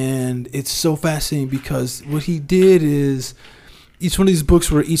 and it's so fascinating because what he did is each one of these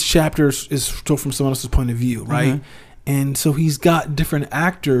books where each chapter is told from someone else's point of view, right? And so he's got different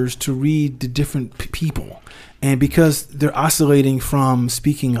actors to read the different people, and because they're oscillating from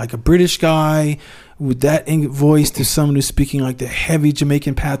speaking like a British guy with that voice to someone who's speaking like the heavy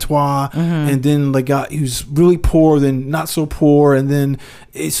Jamaican patois, and then like guy who's really poor, then not so poor, and then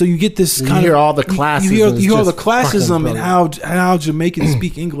so you get this kind of hear all the classes. You hear all the classism and how Jamaicans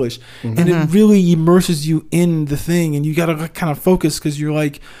speak English, and it really immerses you in the thing, and you got to kind of focus because you're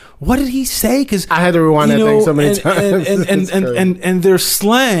like, what did he say? Because I had to rewind that thing so many times. And their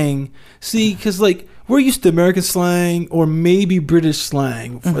slang, because like. We're used to American slang or maybe British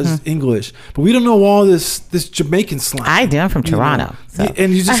slang as English, but we don't know all this Jamaican slang. I do. I'm from Toronto, so.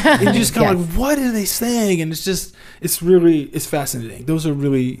 And you just kind of like, what are they saying? And it's fascinating. Those are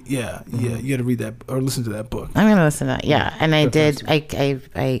really you got to read that or listen to that book. I'm gonna listen to that. Yeah, and I did.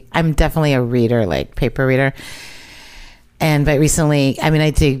 I'm definitely a reader, like paper reader. But recently,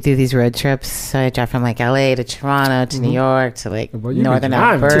 I do these road trips. So I drive from like LA to Toronto to New York to like northern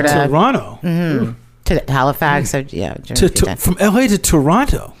Alberta. To Toronto. Mm-hmm. To Halifax. From LA to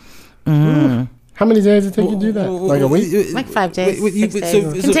Toronto. Mm-hmm. How many days did it take you to do that? Like a week? Like 5 days. 6 days.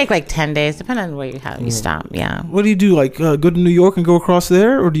 It can take like 10 days, depending on how you stop. Yeah. What do you do? Like go to New York and go across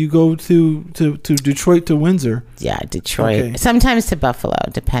there, or do you go to Detroit to Windsor? Yeah, Detroit. Okay. Sometimes to Buffalo,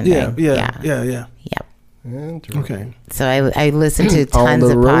 depending. Yeah. Yep. Okay. So I listen to tons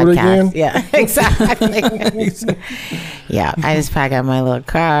of podcasts. Again? Yeah, exactly. Yeah, I just pack out my little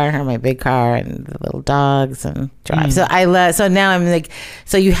car or my big car and the little dogs and drive. So now I'm like,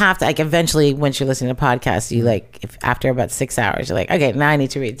 so you have to like eventually once you're listening to podcasts, you like if after about 6 hours, you're like, okay, now I need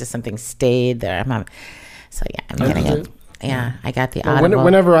to read. Just something stayed there. I'm getting it. Yeah, I got the Audible.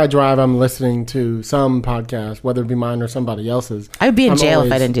 Whenever I drive, I'm listening to some podcast, whether it be mine or somebody else's. I would be in jail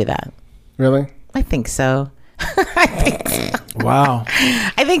if I didn't do that. Really? I think so. Wow.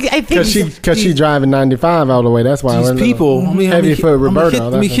 I think because she driving 95 all the way. That's why these people. Heavy for Roberto.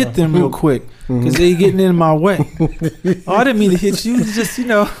 Let me hit them real quick because they getting in my way. I didn't mean to hit you. It's just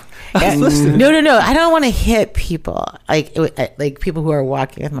I was listening. No. I don't want to hit people like people who are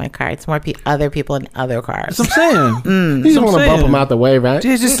walking with my car. It's more other people in other cars. That's what I'm saying. You just want to bump them out the way, right?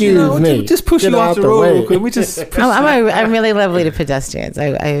 Excuse me. Just push you off the road. Could we just? I'm really lovely to pedestrians.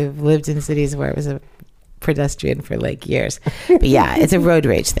 I've lived in cities where it was a pedestrian for like years, but yeah, it's a road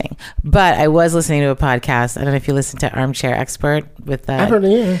rage thing. But I was listening to a podcast. I don't know if you listen to Armchair Expert with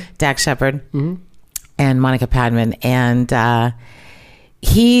Dax Shepard and Monica Padman, and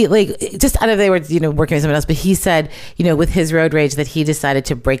he just out of they were working with someone else, but he said with his road rage that he decided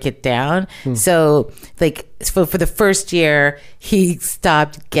to break it down. So for the first year he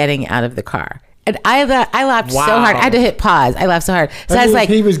stopped getting out of the car. And I laughed so hard. I had to hit pause. I laughed so hard. So I was like,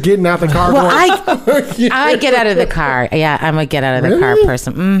 he was getting out the car. Well, I get out of the car. Yeah, I'm a get out of the car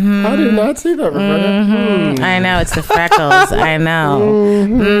person. Mm-hmm. I did not see that, Roberta. I know, it's the freckles. I know.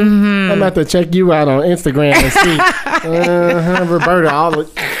 I'm about to check you out on Instagram and see Roberta.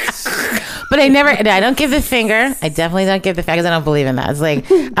 But I don't give the finger. I definitely don't give the finger because I don't believe in that. It's like,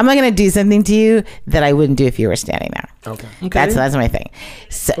 I'm not going to do something to you that I wouldn't do if you were standing there. Okay. That's my thing.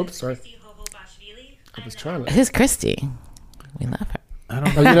 So, oops, sorry. I was trying to. Who's Christy? We love her. I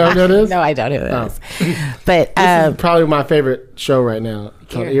don't know. You know who that is? No, I don't know who that is. But this is probably my favorite show right now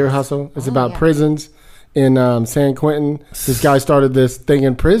called Ear Hustle. It's about prisons in San Quentin. This guy started this thing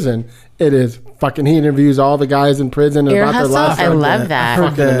in prison, It is fucking. He interviews all the guys in prison Ear about their Hustle? lives. I love that. I heard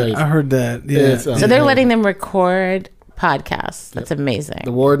Fucking that. amazing. I heard that. Yeah. It's, So they're letting them record podcasts. That's amazing.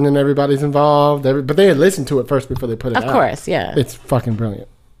 The warden and everybody's involved. But they had listened to it first before they put it out. Of course, yeah. It's fucking brilliant.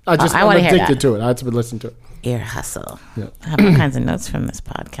 I I'm wanna hear addicted that. to it. I had to listen to it. Ear Hustle. Yeah. I have all kinds of notes from this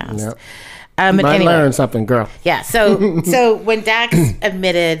podcast. Yeah. But Might anyway, learn something, girl. yeah. So when Dax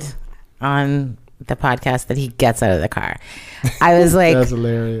admitted on the podcast that he gets out of the car, I was like, That's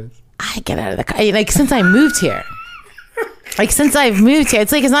hilarious. I get out of the car. Like, since I moved here. Since I've moved here,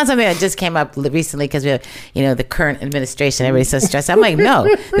 it's like it's not something that just came up recently because we have, the current administration. Everybody's so stressed. I'm like, no,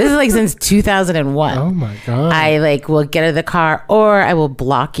 this is like since 2001. Oh my god. I will get out of the car, or I will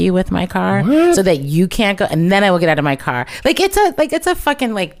block you with my car so that you can't go, and then I will get out of my car. It's a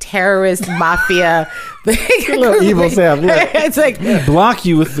fucking terrorist mafia. little evil Sam. Look. It's like Block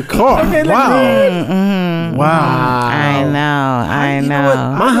you with the car. Wow. Wow. I know.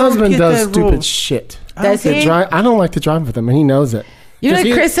 My I don't husband get does that stupid rule. shit. Does he? I don't like to drive with him, and he knows it. You know 'Cause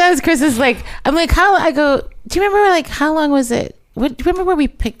what Chris says? Chris is like, I'm like, how? I go, do you remember how long was it? Do you remember where we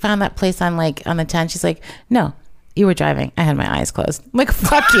found that place on the 10? She's like, no, you were driving. I had my eyes closed. I'm like,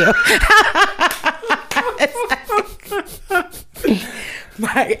 fuck you.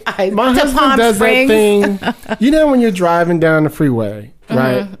 My eyes. My to husband Palm does Springs. that thing. You know when you're driving down the freeway,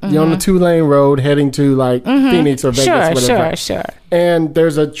 right? You're on the 2-lane road heading to Phoenix or Vegas, whatever. Sure. And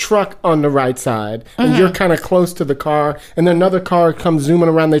there's a truck on the right side, and you're kind of close to the car, and then another car comes zooming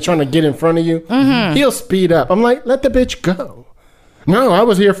around. They're trying to get in front of you. He'll speed up. I'm like, let the bitch go. No, I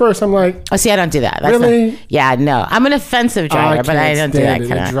was here first. I'm like, Oh, see, I don't do that. That's Really? no. I'm an offensive driver, but I don't do that It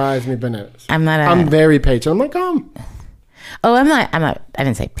kind of. drives me bananas. I'm very patient. I'm like, Oh, I'm not. I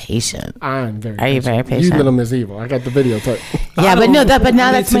didn't say patient. I'm very. Are you patient. very patient? You little Miss Evil. I got the video too. Yeah, but no. But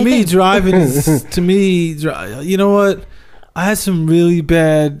now that's to my me, thing. driving is you know what? I had some really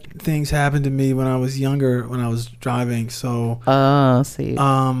bad things happen to me when I was younger, when I was driving. So, Oh, see.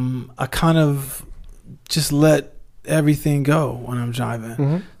 I kind of just let everything go when I'm driving.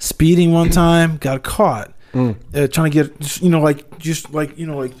 Mm-hmm. Speeding one time, got caught. Trying to get, I'm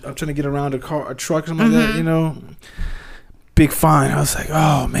trying to get around a truck or something like that, Big fine. I was like,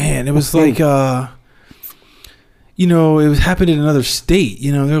 oh man, it was like, it was happened in another state.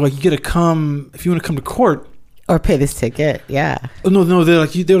 They're like, you got to come if you want to come to court. Or pay this ticket. Yeah. Oh, no, they're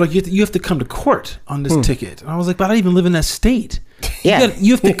like, you have to come to court on this ticket. And I was like, but I don't even live in that state. Yeah.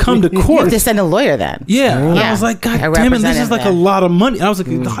 You have to come to You court. have to send a lawyer then. Yeah. And Yeah. I was like, God A damn it, this is representative like a there. lot of money. I was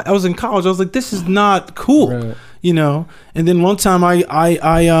like, I was in college. I was like, this is not cool. Right. And then one time I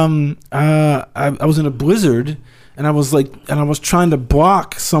was in a blizzard, and I was trying to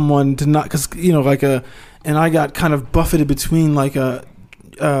block someone to not, because and I got kind of buffeted between like a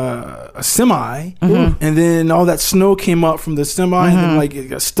semi, and then all that snow came up from the semi, and then it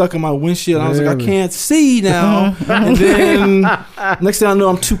got stuck in my windshield. And I was like, I Really? can't see now. And then next thing I know,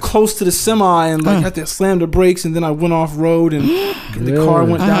 I'm too close to the semi, and had to slam the brakes, and then I went off road, and the car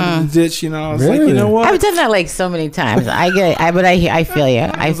went down to the ditch. I was like, you Really? know what? I've done that so many times. I feel you.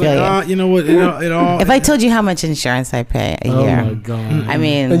 I feel you. You know what? It all. If I told you how much insurance I pay a Oh year, my god. I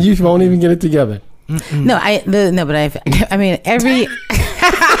mean, And you won't even get it together. no, I mean every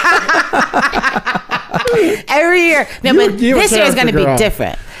every year. No, but you this year is going to be girl.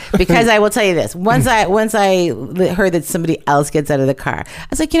 different because I will tell you this. Once I heard that somebody else gets out of the car, I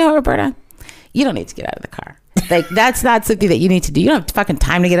was like, you know what, Roberta, you don't need to get out of the car. That's not something that you need to do. You don't have fucking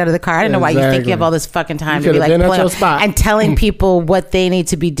time to get out of the car. I don't know why you think Exactly. you have all this fucking time You to be could've been at pulling your up spot. and telling people what they need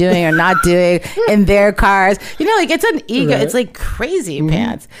to be doing or not doing in their cars. It's an ego. Right. It's crazy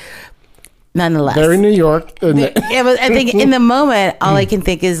pants. Nonetheless, They're in New York. And I think in the moment, all I can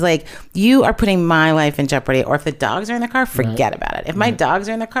think is you are putting my life in jeopardy. Or if the dogs are in the car, forget about it. If my dogs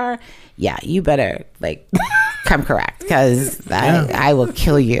are in the car, yeah, you better come correct because I will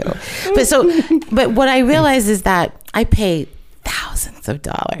kill you. But what I realize is that I pay thousands of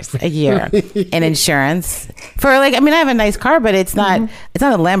dollars a year in insurance for I have a nice car, but it's not a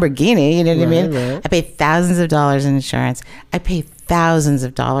Lamborghini. You know what I mean? Right. I pay thousands of dollars in insurance. I pay thousands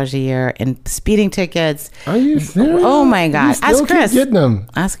of dollars a year in speeding tickets. Are you serious? Oh my God. You still Ask keep Chris. getting them.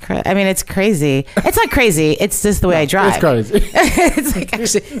 Ask Chris. It's crazy. It's not crazy. It's just the way I drive. It's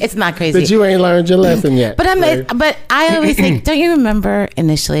crazy. It's not crazy. But you ain't learned your lesson yet. But I always think, don't you remember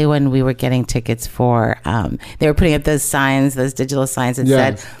initially when we were getting tickets for, they were putting up those digital signs that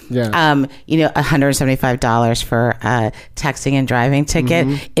Yes, said, yes. $175 for a texting and driving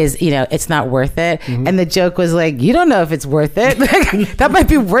ticket is, it's not worth it. And the joke was you don't know if it's worth it. That might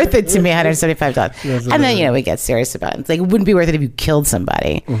be worth it to me, $175. And then, we get serious about it. It's it wouldn't be worth it if you killed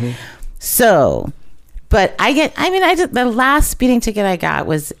somebody. So But the last speeding ticket I got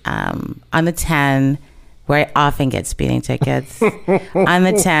was on the 10, where I often get speeding tickets. On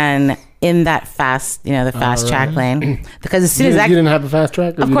the 10 in that fast, the fast track lane. Because as soon as you didn't have a fast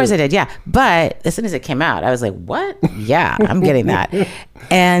track? Of course I did, yeah. But as soon as it came out, I was like, what? Yeah, I'm getting that.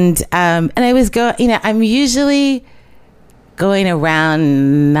 And I was I'm usually going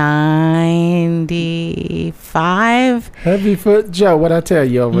around 95. Heavy foot Joe, what I tell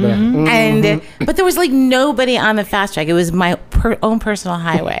you over there. And but there was like nobody on the fast track. It was my own personal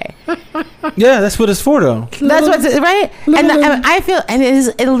highway. Yeah, that's what it's for, though. That's what's right. And I feel, and it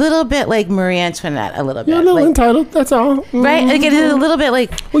is a little bit like Marie Antoinette, a little bit. You're a little entitled. That's all. Right? Like it is a little bit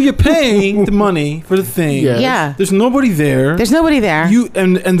like. Well, you're paying the money for the thing. Yes. Yeah. There's nobody there. There's nobody there. You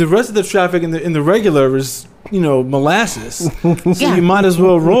and the rest of the traffic in the regular is molasses. So you might as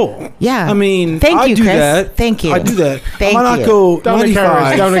well roll. Yeah. I mean, Thank you, do Chris. that. Thank you. I do that. Thank I might you. not go Don't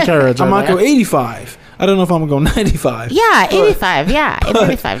 95. encourage. I might go 85. I don't know if I'm gonna go 95. Yeah, 85. Yeah,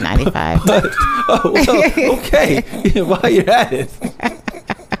 85, 95. Okay. Yeah, while you're at it.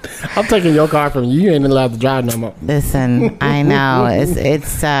 I'm taking your car from you. You ain't allowed to drive no more. Listen, I know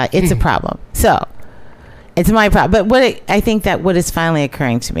it's a problem. So it's my problem. But I think that what is finally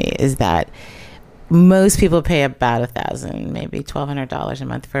occurring to me is that most people pay about $1,000, maybe $1,200 a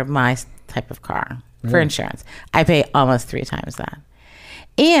month for my type of car for insurance. I pay almost 3 times that,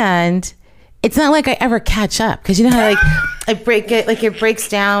 and it's not like I ever catch up, because you know how it breaks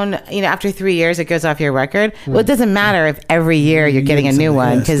down. After 3 years, it goes off your record. Well, it doesn't matter if every year you're getting a new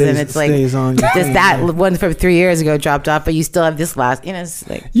one, because then it's like just that one from 3 years ago dropped off, but you still have this last. It's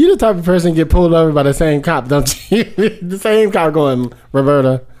like You the type of person get pulled over by the same cop, don't you? The same cop going,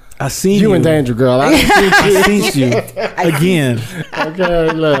 Roberta, I seen you in danger, girl. I seen you again.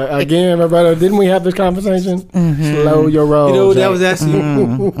 Okay, look, again, Roberta, didn't we have this conversation? Slow your roll. That was asking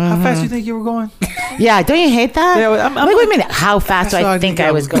you, how fast you think you were going? yeah. Don't you hate that? Yeah, like, what do you mean? How fast do I think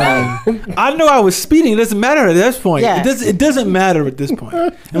I was going? I know I was speeding. It doesn't matter at this point. Yeah. It doesn't matter at this point.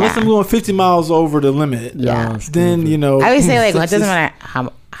 Unless I'm going 50 miles over the limit. Yeah. Then, I always say, like, well, it doesn't matter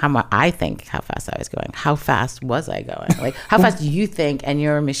how I think how fast I was going. How fast was I going? Like, how fast do you think and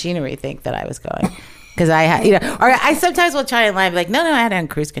your machinery think that I was going? Because I had, or I sometimes will try and lie, like, no, I had it on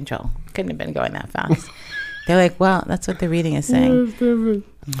cruise control. Couldn't have been going that fast. They're like, well, that's what the reading is saying.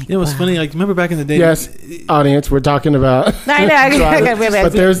 It was funny. Like, remember back in the day? Yes, audience, we're talking about. I know.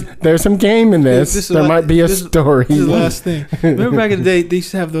 But there's some game in this. There might be a story. This is the last thing. Remember back in the day, they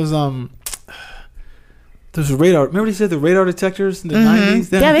used to have those radar. Remember they said the radar detectors in the 90s?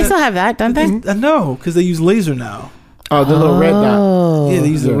 They still have that, don't they? I know, because they use laser now. Oh, the little red dot. Yeah, they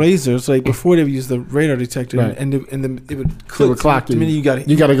use the laser. It's like before they would use the radar detector, Right. and it would It click. would clock The you. minute you got it.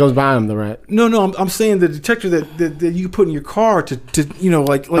 You got to go by them, though, right? No. I'm saying the detector that you put in your car to if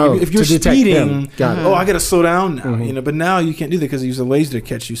you're to detect speeding. them. Got it. Oh, I got to slow down now. But now you can't do that because they use a laser to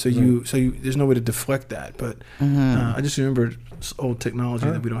catch you. So you there's no way to deflect that. But I just remember old technology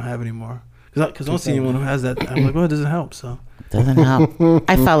that we don't have anymore. Because I don't see anyone who has that. I'm like, well, it doesn't help. So Doesn't help.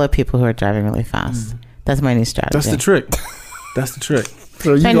 I follow people who are driving really fast. That's my new strategy. that's the trick. That's the trick.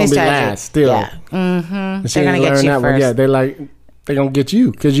 So you're My going new to be strategy. last still. Yeah. Mm-hmm. And she They're ain't gonna get learned you that one first. yet. They're going to get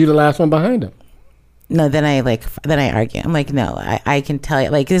you because you're the last one behind them. No, then I argue. I'm like, no, I can tell you,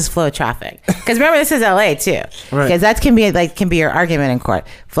 like, this is flow of traffic. Because remember, this is LA too. Right. Because that can be your argument in court.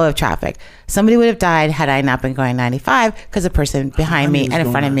 Flow of traffic. Somebody would have died had I not been going 95 because the person behind me and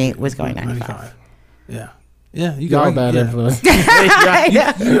in front of me was going 95. Yeah. Yeah, you Y'all could bad argue, influence.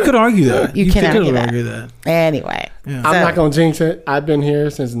 you could argue that. You can could argue that. Anyway. Yeah. I'm not going to jinx it. I've been here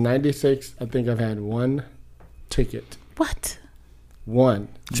since 96. I think I've had one ticket. What? One.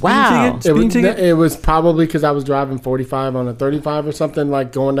 Wow. ticket? Speeding ticket? It was probably because I was driving 45 on a 35 or something,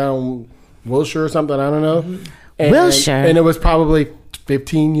 like going down Wilshire or something. I don't know. Wilshire? And it was probably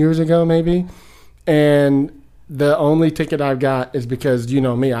 15 years ago, maybe. And the only ticket I've got is because, you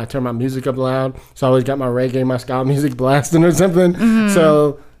know me, I turn my music up loud. So I always got my reggae, my ska music blasting or something.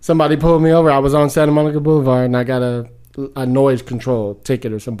 So somebody pulled me over. I was on Santa Monica Boulevard and I got a noise control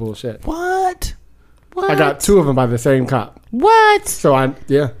ticket or some bullshit. What? I got 2 of them by the same cop. What? So I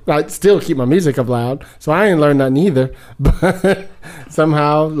still keep my music up loud. So I ain't learned nothing either. But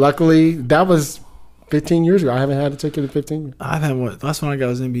somehow, luckily, that was 15 years ago. I haven't had a ticket in 15 years. I've had one. Last one I got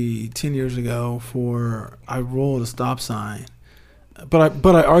was maybe 10 years ago I rolled a stop sign, but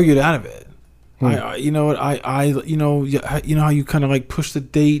I argued out of it. You know how you kind of like push the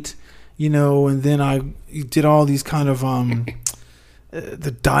date, and then I did all these kind of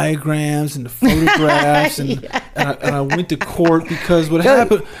the diagrams and the photographs, and I went to court because what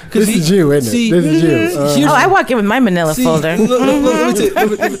happened. This is you, isn't it? This is you. I walk in with my manila folder.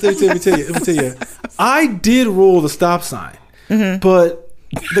 Let me tell you. I did roll the stop sign, but.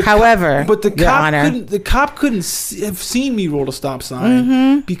 The cop couldn't have seen me roll the stop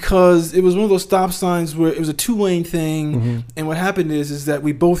sign because it was one of those stop signs where it was a 2-lane thing, and what happened is that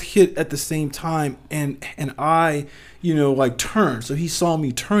we both hit at the same time, and I, like turned, so he saw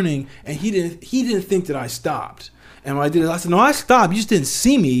me turning, and he didn't think that I stopped. And what I did is I said, no, I stopped. You just didn't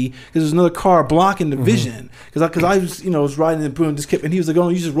see me because there's another car blocking the vision. Because I was, was riding and boom, just kept, and he was like, oh,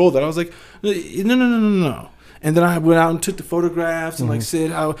 you just rolled that. I was like, no. And then I went out and took the photographs and like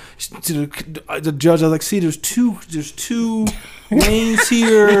said how to the judge. I was like, see, there's two lanes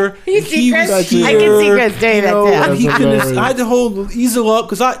here. He was here. I can see Chris doing that too. I had to hold the easel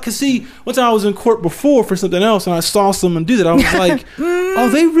up because see, one time I was in court before for something else and I saw someone do that. I was like, oh,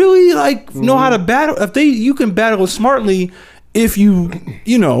 they really know how to battle. If you can battle smartly. If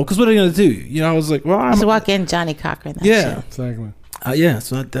because what are they gonna do? I was like, well, I'm just walk in, Johnny Cochran. Exactly.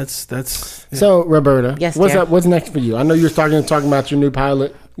 So that's. Yeah. So Roberta, yes, what's up? What's next for you? I know you're talking about your new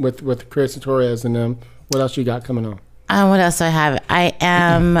pilot with Chris and Torres and them. What else you got coming on? What else do I have? I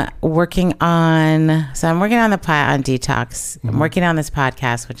am working on the pilot on Detox. I'm working on this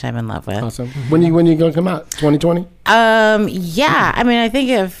podcast, which I'm in love with. Awesome. When you gonna come out? 2020? Yeah. I mean, I think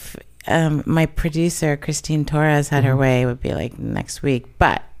if my producer Christine Torres had her way, it would be like next week,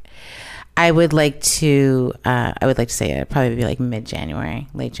 but. I would like to say it'd probably be like mid-January,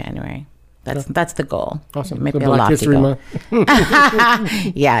 late January. That's the goal. Awesome. Maybe a lofty goal.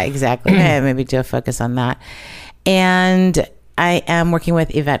 Yeah, exactly. Maybe do a focus on that. And I am working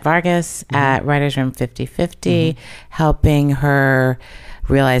with Yvette Vargas at Writers Room 50/50, helping her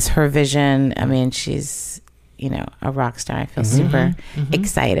realize her vision. I mean, she's a rock star. I feel super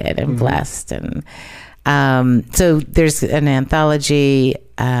excited and blessed and. So there's an anthology,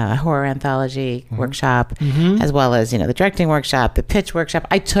 horror anthology workshop, as well as, the directing workshop, the pitch workshop.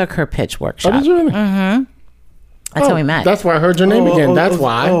 I took her pitch workshop. Oh, did you really? That's how we met. That's why I heard your name again. That's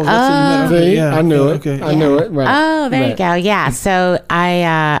why. Oh, that's See, yeah. I knew it. Okay. I knew it. Right. Oh, there you go. Yeah. So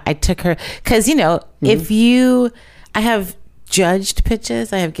I took her because, I have judged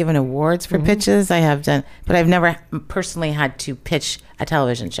pitches. I have given awards for pitches. I have done, but I've never personally had to pitch a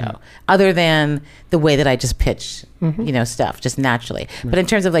television show other than the way that I just pitch, stuff just naturally. But in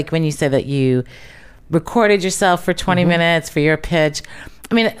terms of like when you said that you recorded yourself for 20 minutes for your pitch,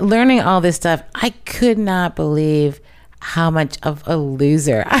 I mean, learning all this stuff, I could not believe how much of a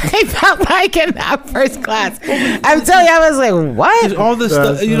loser I felt like in that first class. I'm telling you, I was like, what? All this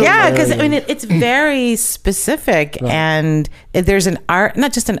stuff. Yeah, because I mean, it's very specific, and there's an art,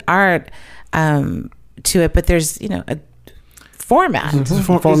 not just an art to it, but there's a format. It's a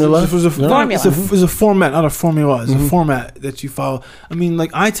formula. It's a format, not a formula. It's a format that you follow. I mean,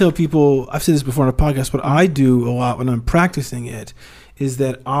 like I tell people, I've said this before on the podcast, what I do a lot when I'm practicing it is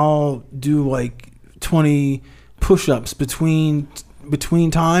that I'll do like 20 push-ups between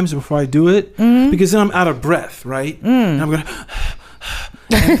times before I do it, because then I'm out of breath, right? And I'm going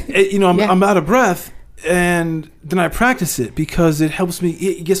I'm out of breath, and then I practice it because it helps me.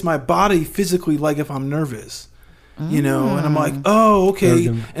 It gets my body physically like if I'm nervous, and I'm like, oh, okay.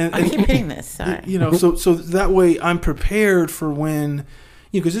 And I keep hitting this. Sorry. So that way I'm prepared for when,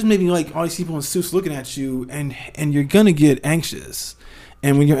 because this may be like all these people in suits looking at you, and you're gonna get anxious.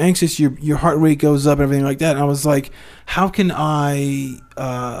 And when you're anxious, your heart rate goes up and everything like that. And I was like, how can I...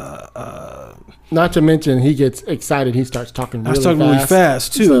 Not to mention, he gets excited. He starts talking really fast. I really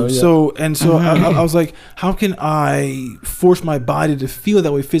fast, too. So I was like, how can I force my body to feel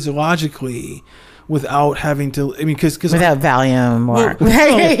that way physiologically without having to... I mean, because... Without Valium or...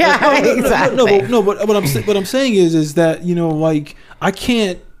 No, but what I'm saying is that, like, I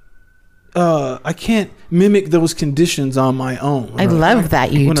can't mimic those conditions on my own. I love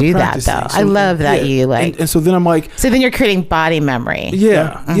that you do that, though. I love that you like. And so then I'm like. So then you're creating body memory.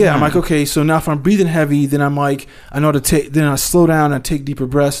 Yeah, yeah. I'm like, okay. So now if I'm breathing heavy, then I'm like, I know how to take. Then I slow down and take deeper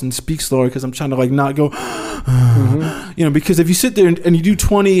breaths and speak slower because I'm trying to like not go. Because if you sit there and you do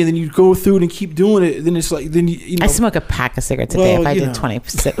 20 and then you go through it and keep doing it, then it's like I smoke a pack of cigarettes a day if I did 20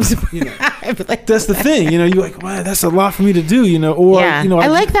 sips. Like, that's the thing. You're like, wow, that's a lot for me to do. I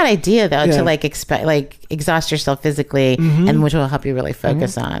like that idea though to like exhaust yourself physically, and which will help you really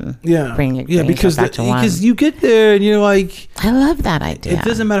focus on bringing because back to one. Because you get there and you're like, I love that idea. It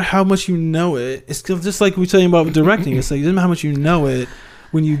doesn't matter how much you know it. It's just like we were talking about directing. It's like it doesn't matter how much you know it.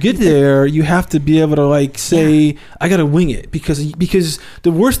 When you get there, you have to be able to like say, I got to wing it because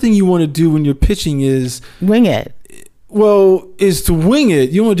the worst thing you want to do when you're pitching is wing it. Well, is to wing it.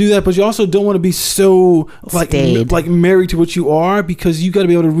 You want to do that, but you also don't want to be so like married to what you are, because you got to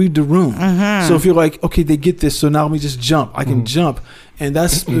be able to read the room. So if you're like, okay, they get this, so now let me just jump. I can jump, and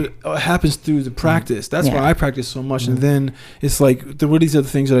that's what happens through the practice. That's why I practice so much, and then it's like what are these other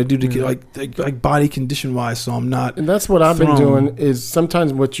things that I do to get like body condition wise, so I'm not. And that's what I've been doing. Is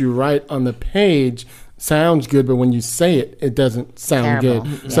sometimes what you write on the page sounds good, but when you say it, it doesn't sound Terrible.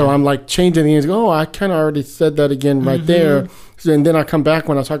 good. Yeah. So I'm like changing the answer. Oh, I kind of already said that again right there. So, and then I come back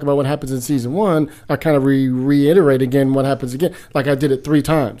when I talk about what happens in season 1. I kind of reiterate again what happens again. Like I did it 3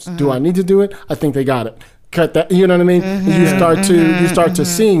 times. Do I need to do it? I think they got it. Cut that. You know what I mean? You start to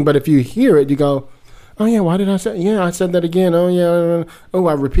sing, but if you hear it, you go, oh yeah, why did I say? Yeah, I said that again. Oh yeah. Oh,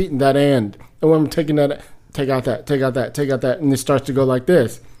 I'm repeating that and. Oh, I'm taking that. Take out that. Take out that. Take out that, and it starts to go like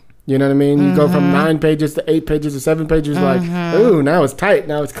this. You know what I mean? You go from 9 pages to 8 pages to 7 pages. Like, ooh, now it's tight.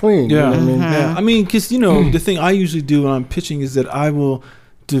 Now it's clean. Yeah. You know what I mean? Yeah. I mean, because the thing I usually do when I'm pitching is that I will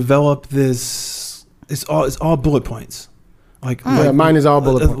develop this. It's all bullet points. Like, mine is all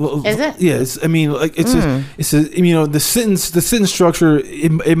bullet points. Is it? Yeah. The sentence structure.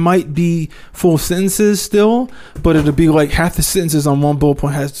 It might be full sentences still, but it'll be like half the sentences on one bullet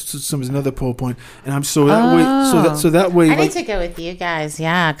point has another bullet point, and I'm so that way. So that way. I need to go with you guys.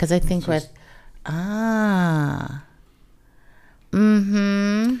 Yeah, because I think with. Because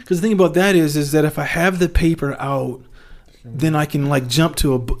the thing about that is that if I have the paper out, then I can like jump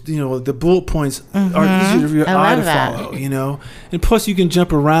to the bullet points are easier for your eye to follow, and plus you can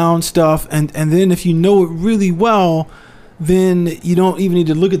jump around stuff, and then if you know it really well, then you don't even need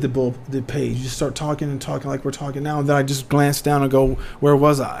to look at the page. You just start talking like we're talking now, and then I just glance down and go, where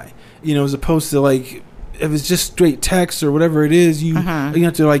was I? As opposed to like if it's just straight text or whatever it is, you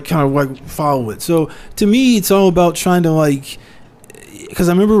have to like kind of like follow it. So to me, it's all about trying to like, because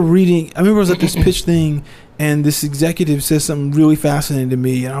I remember I was at this pitch thing. And this executive says something really fascinating to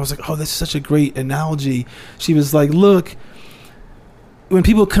me. And I was like, oh, that's such a great analogy. She was like, look, when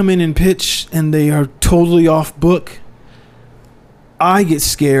people come in and pitch and they are totally off book, I get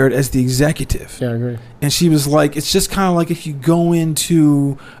scared as the executive. Yeah, I agree. And she was like, it's just kind of like if you go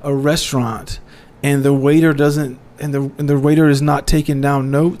into a restaurant and the waiter doesn't, and the waiter is not taking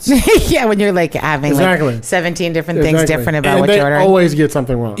down notes. Yeah, when you're like having like 17 different things different about what you're ordering. They always get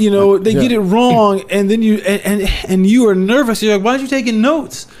something wrong. They get it wrong, and then you are nervous. You're like, why aren't you taking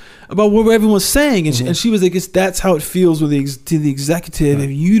notes about what everyone's saying? And she was like, that's how it feels with to the executive if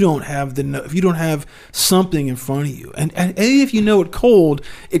you don't have something in front of you, and if you know it cold,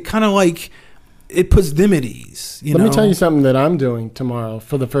 it kind of like. It puts them at ease. Let me tell you something that I'm doing tomorrow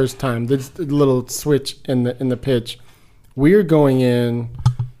for the first time. This little switch in the pitch. We're going in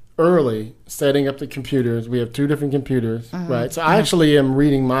early, setting up the computers. We have 2 different computers, right? So I actually am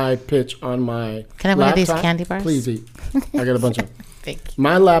reading my pitch on my Can I have laptop. one of these candy bars? Please eat. I got a bunch of them. Thank you.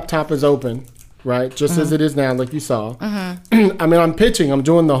 My laptop is open, right? Just as it is now, like you saw. I mean, I'm pitching. I'm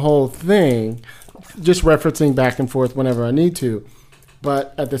doing the whole thing, just referencing back and forth whenever I need to.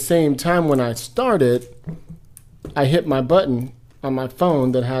 But at the same time, when I started, I hit my button on my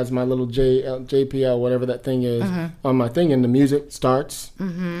phone that has my little JPL, whatever that thing is, on my thing, and the music starts.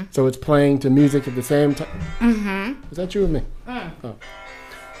 So it's playing to music at the same time. Is that you or me? Oh.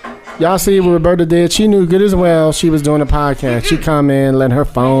 Y'all see what Roberta did? She knew good as well she was doing a podcast. She come in, let her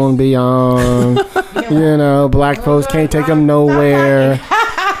phone be on. Black folks can't take them nowhere.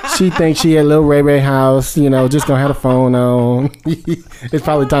 She thinks she at Lil Ray Ray house, just gonna have the phone on. It's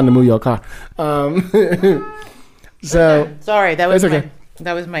probably time to move your car. So sorry, that was okay.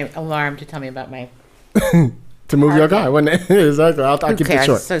 That was my alarm to tell me about my to move your car, wasn't it? Exactly. I'll keep it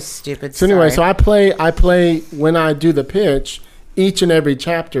short. So stupid. So anyway, so I play when I do the pitch. Each and every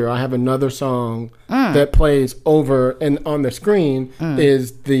chapter, I have another song that plays over, and on the screen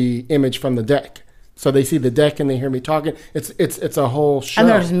is the image from the deck. So they see the deck and they hear me talking. It's a whole show. And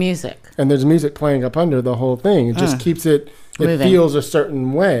there's music. And there's music playing up under the whole thing. It just keeps it moving. Feels a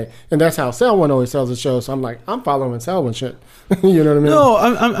certain way. And that's how Selwyn always sells a show. So I'm like, I'm following Selwyn shit. You know what I mean? No,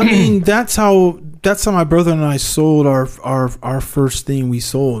 I mean that's how my brother and I sold our first thing we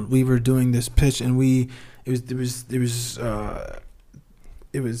sold. We were doing this pitch, and there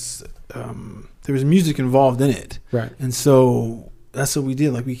was music involved in it. Right. And so that's what we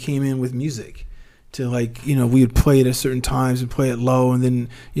did. Like we came in with music. To we would play it at certain times and play it low, and then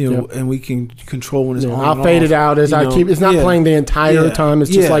and we can control when it's on. I'll fade it out as I keep. It's not playing the entire time. It's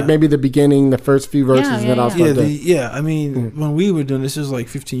just like maybe the beginning, the first few verses that I'll start. I mean, when we were doing this, was like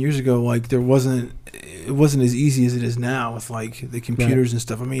 15 years ago. Like there wasn't it wasn't as easy as it is now with like the computers and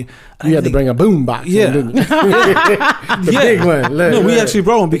stuff. I mean, you had to bring a boom box. Yeah. In, didn't you? The big one. Look, No, we look. actually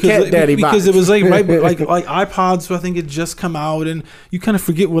brought one because box. it was like right, like iPods. I think it just come out, and you kind of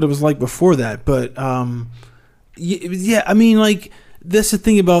forget what it was like before that. But yeah, I mean, like that's the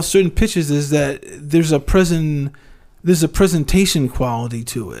thing about certain pitches is that there's a presentation quality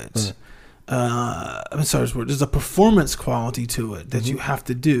to it. Right. I'm sorry, there's a performance quality to it that you have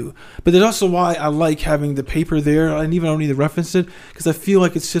to do. But that's also why I like having the paper there, and even I don't need to reference it because I feel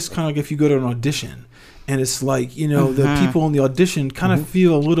like it's just kind of like if you go to an audition, and it's like the people in the audition kind of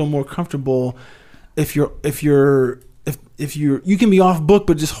feel a little more comfortable if you can be off book,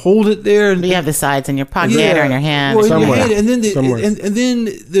 but just hold it there. And you have the sides in your pocket or in your hand. Well, Somewhere. in your hand, and then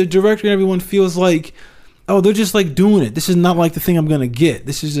the director and everyone feels like, oh, they're just like doing it. This is not like the thing I'm gonna get.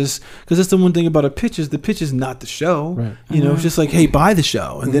 This is just because that's the one thing about a pitch is the pitch is not the show. Right. It's just like, hey, buy the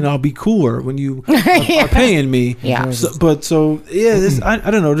show, and then I'll be cooler when you are paying me. Yeah. So,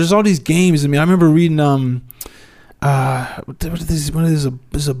 I don't know. There's all these games. I mean, I remember reading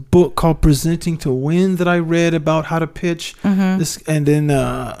there's a book called Presenting to Win that I read about how to pitch this, and then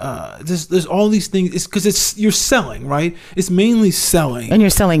there's all these things. It's because you're selling, right? It's mainly selling, And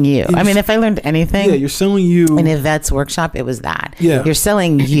you're selling you. I mean, if I learned anything, you're selling you. in Yvette's workshop, it was that. Yeah. You're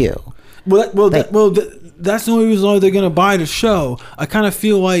selling you. That's the only reason why they're gonna buy the show. I kind of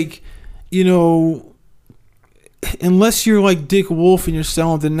feel like, unless you're like Dick Wolf and you're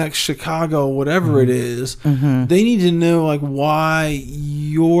selling the next Chicago, whatever it is, they need to know like why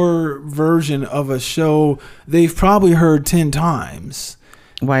your version of a show they've probably heard 10 times.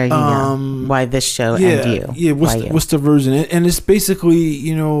 Why are you here? Why this show and you? Yeah, what's the version? And it's basically,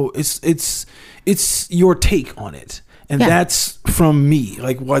 it's your take on it. And that's from me.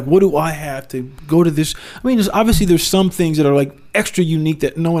 Like, what do I have to go to this? I mean, there's some things that are like extra unique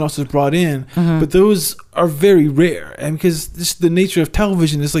that no one else has brought in, but those are very rare. And because this the nature of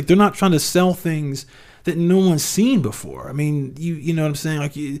television is like they're not trying to sell things that no one's seen before. I mean, you know what I'm saying?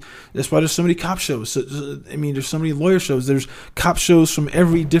 Like, that's why there's so many cop shows. So, I mean, there's so many lawyer shows. There's cop shows from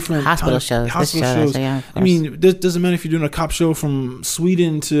every different Hospital shows. Hospital shows. Yeah, I mean, it doesn't matter if you're doing a cop show from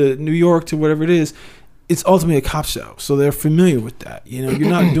Sweden to New York to whatever it is. It's ultimately a cop show, so they're familiar with that. You're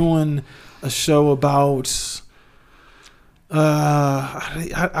not doing a show about.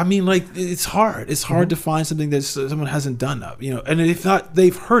 I mean, like it's hard. It's hard to find something that someone hasn't done up. And if not,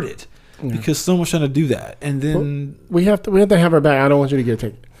 they've heard it because someone's trying to do that, and then we have to have her back. I don't want you to get a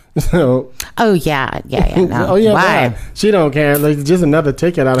ticket. So. Oh yeah. No. Oh yeah. Why? Why? She don't care. Like, just another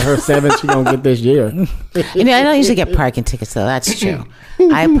ticket out of her 7 she gonna get this year. I don't usually get parking tickets though. That's true.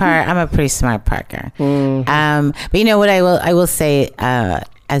 I'm a pretty smart parker. But what I will say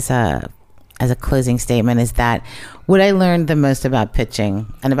as a closing statement is that what I learned the most about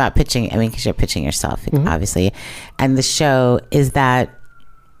pitching, I mean, because you're pitching yourself, obviously, and the show is that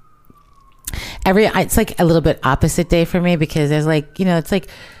it's like a little bit opposite day for me because there's like, it's like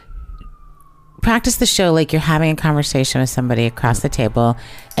practice the show like you're having a conversation with somebody across the table,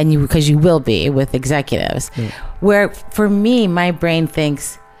 and because you will be with executives, where for me, my brain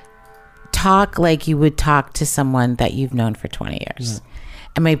thinks talk like you would talk to someone that you've known for 20 years.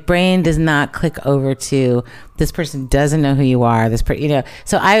 And my brain does not click over to this person doesn't know who you are.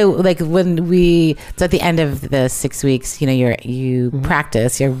 So I like when so at the end of the 6 weeks, you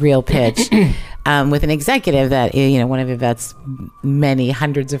practice your real pitch with an executive that, one of Yvette's many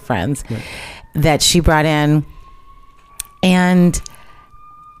hundreds of friends that she brought in. And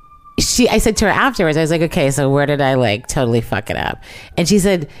I said to her afterwards, I was like, okay, so where did I like totally fuck it up? And she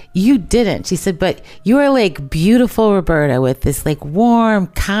said, you didn't. She said, but you are like beautiful Roberta with this like warm,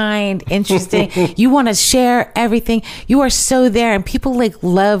 kind, interesting. You want to share everything. You are so there and people like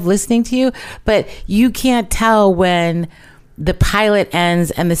love listening to you, but you can't tell when the pilot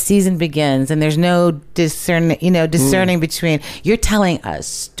ends and the season begins and there's no discerning between. You're telling a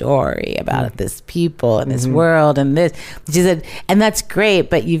story about this people and this world and this. She said, and that's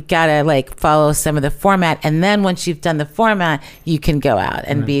great, but you've got to like follow some of the format, and then once you've done the format, you can go out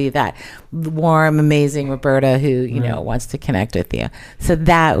and be that warm, amazing Roberta who wants to connect with you. So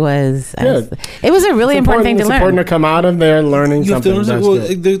that was it was a really important thing to learn. It's important to come out of there learning something.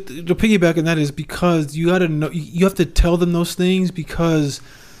 The piggyback on that is because you got to know, you have to tell them those things because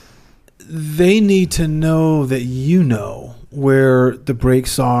they need to know that where the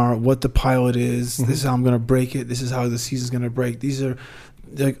breaks are, what the pilot is. This is how I'm going to break it. This is how the season's going to break. These are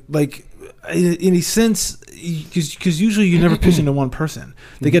like in a sense, because usually you're never pitching to one person.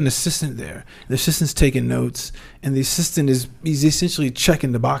 They get an assistant there. The assistant's taking notes, and the assistant he's essentially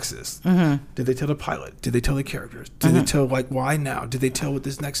checking the boxes. Did they tell the pilot? Did they tell the characters? Did they tell like why now? Did they tell what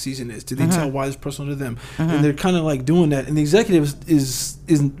this next season is? Did they tell why it's personal to them? And they're kind of like doing that. And the executive is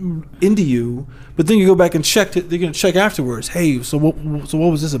into you, but then you go back and check. They're going to check afterwards. Hey, so what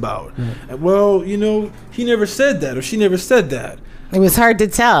was this about? And, well, you know, he never said that, or she never said that. It was hard to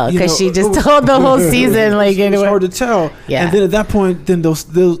tell because she just told the whole season. Like, it was hard to tell. Yeah. And then at that point, then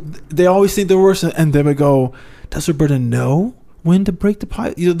they always think they're worse, and they would go, "Does Roberta know when to break the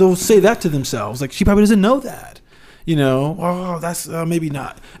pilot?" You know, they'll say that to themselves, like she probably doesn't know that. You know, oh, that's maybe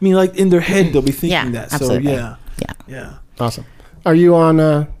not. I mean, like in their head, they'll be thinking that. Absolutely. So yeah. Awesome. Are you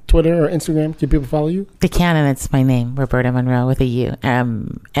on Twitter or Instagram? Can people follow you? They can, and it's my name, Roberta Monroe with a U,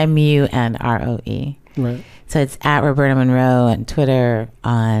 MUNROE. Right. So it's at Roberta Monroe on Twitter,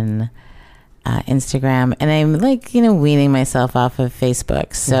 on Instagram, and I'm like, you know, weaning myself off of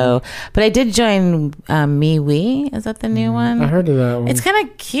Facebook. So, but I did join MeWe. Is that the new one? I heard of that one. It's kind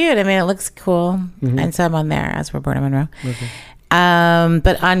of cute. I mean, it looks cool, and so I'm on there as Roberta Monroe. Okay.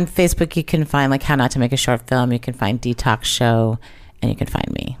 But on Facebook, you can find like How Not to Make a Short Film. You can find Detox Show, and you can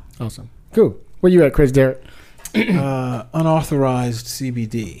find me. Awesome. Cool. Where you at, Chris Derrick? Unauthorized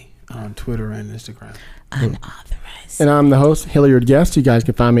CBD on Twitter and Instagram. Unauthorized. And I'm the host, Hilliard Guest. You guys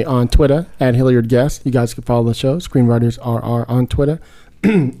can find me on Twitter at Hilliard Guest. You guys can follow the show, Screenwriters RR on Twitter.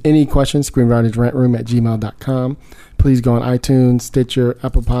 Any questions, screenwritersrantroom@gmail.com. Please go on iTunes, Stitcher,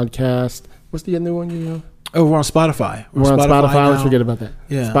 Apple Podcast. What's the other one you know? Oh, we're on Spotify. We're on Spotify. now. Let's forget about that.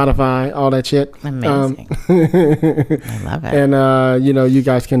 Yeah. Spotify, all that shit. Amazing. I love it. And, you know, you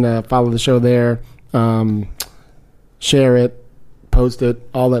guys can follow the show there, share it, post it,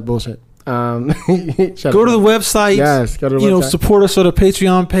 all that bullshit. Go to the website. Yes, go to the website. You know, support us on the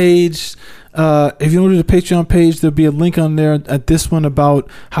Patreon page. If you don't do the Patreon page, there'll be a link on there at this one about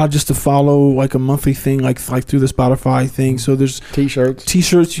how just to follow like a monthly thing, like through the Spotify thing. So there's T-shirts.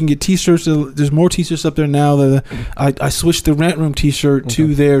 You can get T-shirts. There's more T-shirts up there now. I switched the Rant Room T-shirt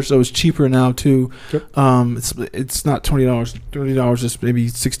to there, so it's cheaper now too. Yep. It's not $20, $30, just maybe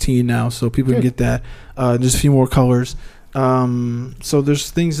 $16 now, so people can get that. There's a few more colors. So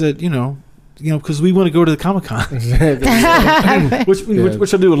there's things that you know, because we want to go to the Comic-Con,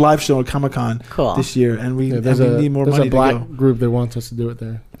 which I'll do a live show at Comic-Con this year, and we need more money. There's a black to go. group that wants us to do it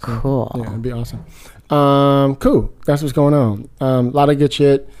there. So, Cool. Yeah, it'd be awesome. Cool. That's what's going on. A lot of good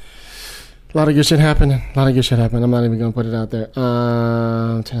shit. A lot of good shit happening. I'm not even gonna put it out there.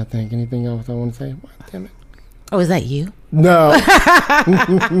 I'm trying to think. Anything else I want to say? Damn it. Oh, is that you? No.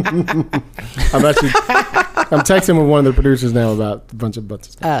 I'm texting with one of the producers now about a bunch of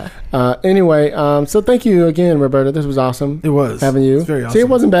stuff. Anyway, so thank you again, Roberta. This was awesome. It was having you. It's very awesome. See, it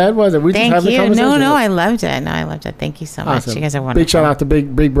wasn't bad, was it? We Thank just having you. a conversation. No, I loved it. Thank you so much. Awesome. You guys are wonderful. Big shout out to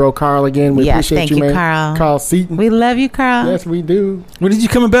big bro Carl again. We appreciate thank you, man. Carl. Carl Seaton. We love you, Carl. Yes, we do. When did you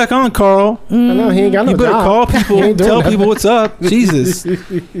coming back on, Carl? I know he ain't got no You better job. call people, He ain't doing tell nothing. people what's up. Jesus, so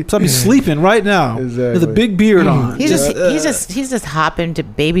I'll be sleeping right now Exactly. with a big beard on. He's just hopping to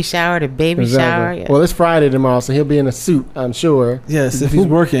baby shower to baby shower. Yeah. Well, it's Friday tomorrow, so he'll be in a suit, I'm sure. Yes, if he's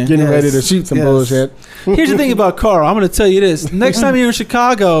working, Getting ready to shoot some bullshit. Here's the thing about Carl. I'm going to tell you this. Next time you're in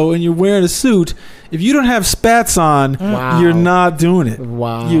Chicago and you're wearing a suit, if you don't have spats on, you're not doing it.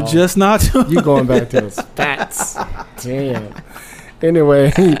 Wow. You're just not doing it. You going back to the spats. Damn.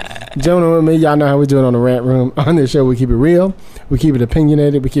 Anyway, Jonah and me, y'all know how we do it on the Rant Room. On this show, we keep it real. We keep it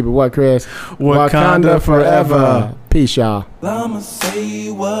opinionated. We keep it what, Chris? Wakanda forever. Peace, y'all. I'ma say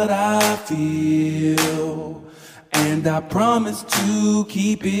what I feel, and I promise to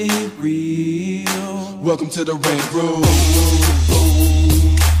keep it real. Welcome to the Rant Room.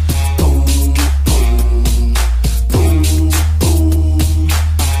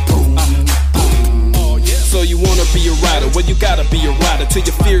 So you wanna be a rider? Well, you gotta be a rider till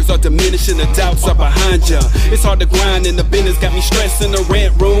your fears are diminishing, the doubts are behind ya. It's hard to grind and the business got me stressed in the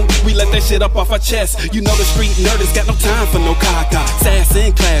Rant Room. We let that shit up off our chest. You know the street nerd has got no time for no caca. Sass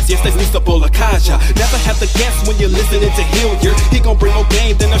in class, yes, that's Mr. Bolakaja. Never have to guess when you're listening to Hilliard. He gon' bring more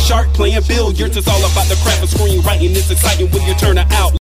game than a shark playing billiards. It's all about the craft of screenwriting. It's exciting when you turn it out.